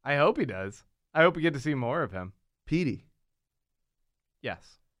 man. I hope he does. I hope we get to see more of him. Petey.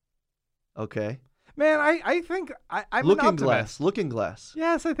 Yes. Okay. Man, I think I'm Looking an optimist. Looking Glass.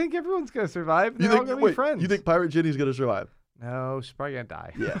 Yes, I think everyone's going to survive. They're all going to be friends. You think Pirate Jenny's going to survive? No, she's probably going to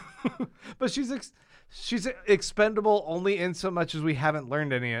die. Yeah. But she's expendable only in so much as we haven't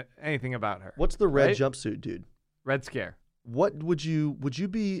learned anything about her. What's the red right? jumpsuit, dude? Red Scare. What would you watch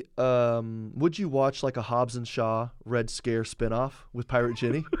like a Hobbs and Shaw Red Scare spinoff with Pirate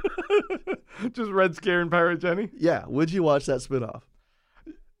Jenny? Just Red Scare and Pirate Jenny? Yeah. Would you watch that spinoff?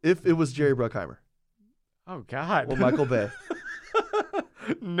 If it was Jerry Bruckheimer. Oh, God. Or Michael Bay.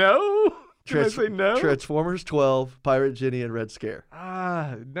 No. Can I say no? Transformers 12, Pirate Jenny, and Red Scare.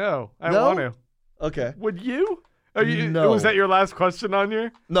 No. I No? want to. Okay. Would you? No. Was that your last question on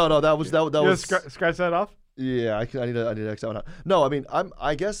your? No, that was You was scratch that off? Yeah, I need to X that one out. No, I mean,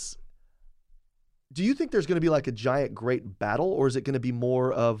 I guess. Do you think there's going to be like a giant great battle, or is it going to be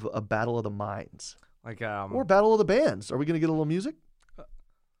more of a battle of the minds, Like or battle of the bands? Are we going to get a little music?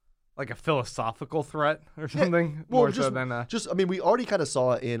 like a philosophical threat or something? Well, more so than I mean, we already kind of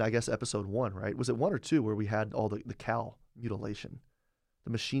saw in, I guess, episode 1, right? Was it 1 or 2 where we had all the cow mutilation,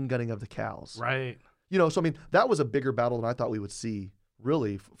 the machine gunning of the cows, right? So I mean, that was a bigger battle than I thought we would see.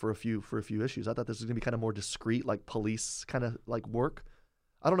 Really, for a few issues, I thought this was gonna be kind of more discreet, like police kind of like work.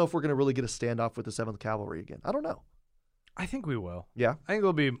 I don't know if we're gonna really get a standoff with the 7th Cavalry again. I don't know. I think we will. Yeah. I think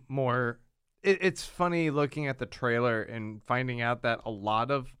it'll be more. It's funny looking at the trailer and finding out that a lot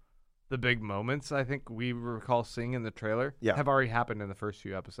of the big moments I think we recall seeing in the trailer have already happened in the first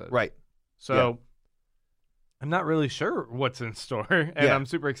few episodes. Right. So I'm not really sure what's in store, and I'm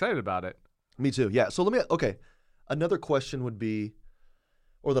super excited about it. Me too. Yeah. So okay. Another question would be,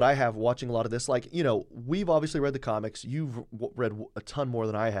 or that I have watching a lot of this, like, we've obviously read the comics. You've read a ton more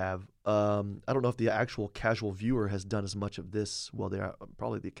than I have. I don't know if the actual casual viewer has done as much of this. Well,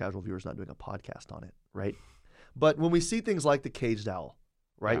 probably the casual viewer's not doing a podcast on it, right? But when we see things like the Caged Owl,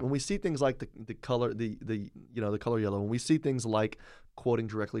 right? Yeah. When we see things like the color, the color yellow, when we see things like quoting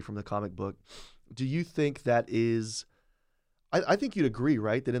directly from the comic book, do you think that is? I think you'd agree,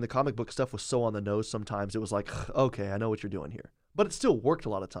 right? That in the comic book stuff was so on the nose sometimes. It was like, okay, I know what you're doing here. But it still worked a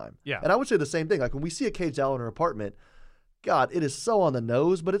lot of time. Yeah. And I would say the same thing. Like when we see a caged owl in her apartment, God, it is so on the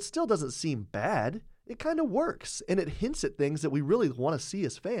nose, but it still doesn't seem bad. It kind of works, and it hints at things that we really want to see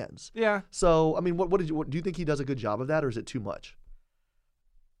as fans. Yeah. So, I mean, what do you think he does a good job of that, or is it too much?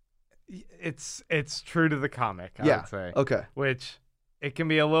 It's true to the comic, I would say. Okay. Which it can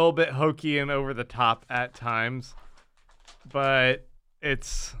be a little bit hokey and over the top at times, but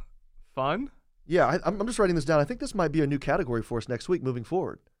it's fun. Yeah, I'm just writing this down. I think this might be a new category for us next week moving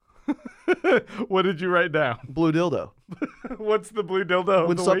forward. What did you write down? Blue dildo. What's the blue dildo?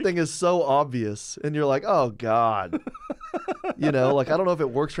 When something is so obvious and you're like, oh God. You know, like I don't know if it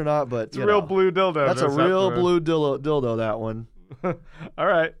works or not, but It's a real blue dildo. That's a real blue dildo, that one. All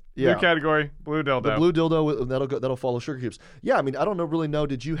right. Yeah. New category, blue dildo. The blue dildo that'll follow Sugar Cubes. Yeah, I mean, I don't really know.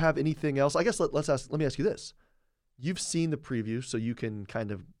 Did you have anything else? I guess let me ask you this. You've seen the preview, so you can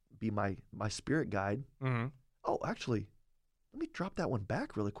kind of be my spirit guide. Mm-hmm. Oh, actually, let me drop that one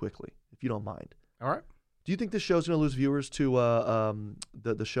back really quickly, if you don't mind. All right. Do you think this show's going to lose viewers to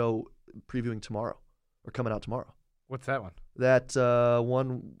the show previewing tomorrow or coming out tomorrow? What's that one? That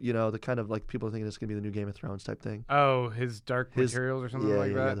one, you know, the kind of like people are thinking it's going to be the new Game of Thrones type thing. Oh, his Dark Materials or something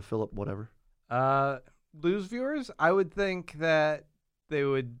like that? Yeah, the Philip whatever. Lose viewers? I would think that they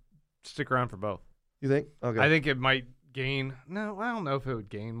would stick around for both. You think? Okay. I think it might gain. No, I don't know if it would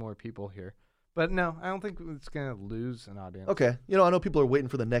gain more people here. But no, I don't think it's going to lose an audience. Okay. You know, I know people are waiting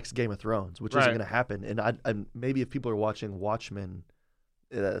for the next Game of Thrones, which isn't Right. going to happen. And maybe if people are watching Watchmen,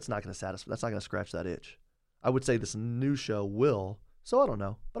 it's not going to satisfy. That's not going to scratch that itch. I would say this new show will. So I don't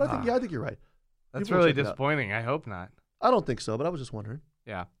know. But I think you're right. That's People will really check it out. disappointing. I hope not. I don't think so, but I was just wondering.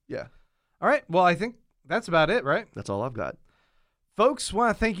 Yeah. Yeah. All right. Well, I think that's about it, right? That's all I've got. Folks,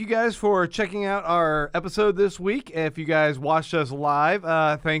 want to thank you guys for checking out our episode this week. If you guys watched us live,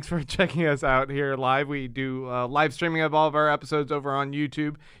 thanks for checking us out here live. We do live streaming of all of our episodes over on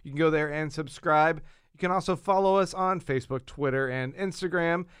YouTube. You can go there and subscribe. You can also follow us on Facebook, Twitter, and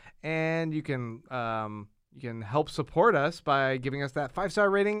Instagram. And you can help support us by giving us that 5-star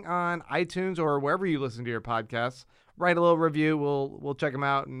rating on iTunes or wherever you listen to your podcasts. Write a little review. We'll check them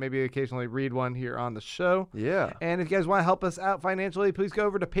out and maybe occasionally read one here on the show. Yeah. And if you guys want to help us out financially, please go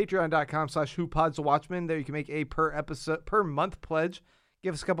over to patreon.com/whopodswatchmen. There you can make a per month pledge.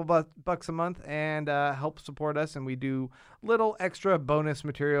 Give us a couple bucks a month and help support us. And we do little extra bonus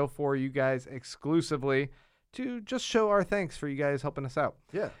material for you guys exclusively to just show our thanks for you guys helping us out.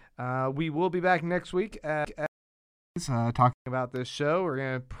 Yeah. We will be back next week talking about this show. We're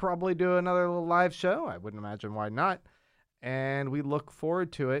going to probably do another little live show. I wouldn't imagine why not. And we look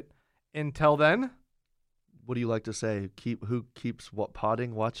forward to it. Until then, What do you like to say? Who keeps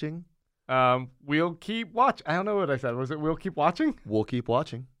potting watching? we'll keep watching. I don't know what I said. Was it we'll keep watching? We'll keep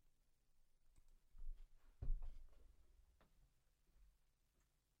watching.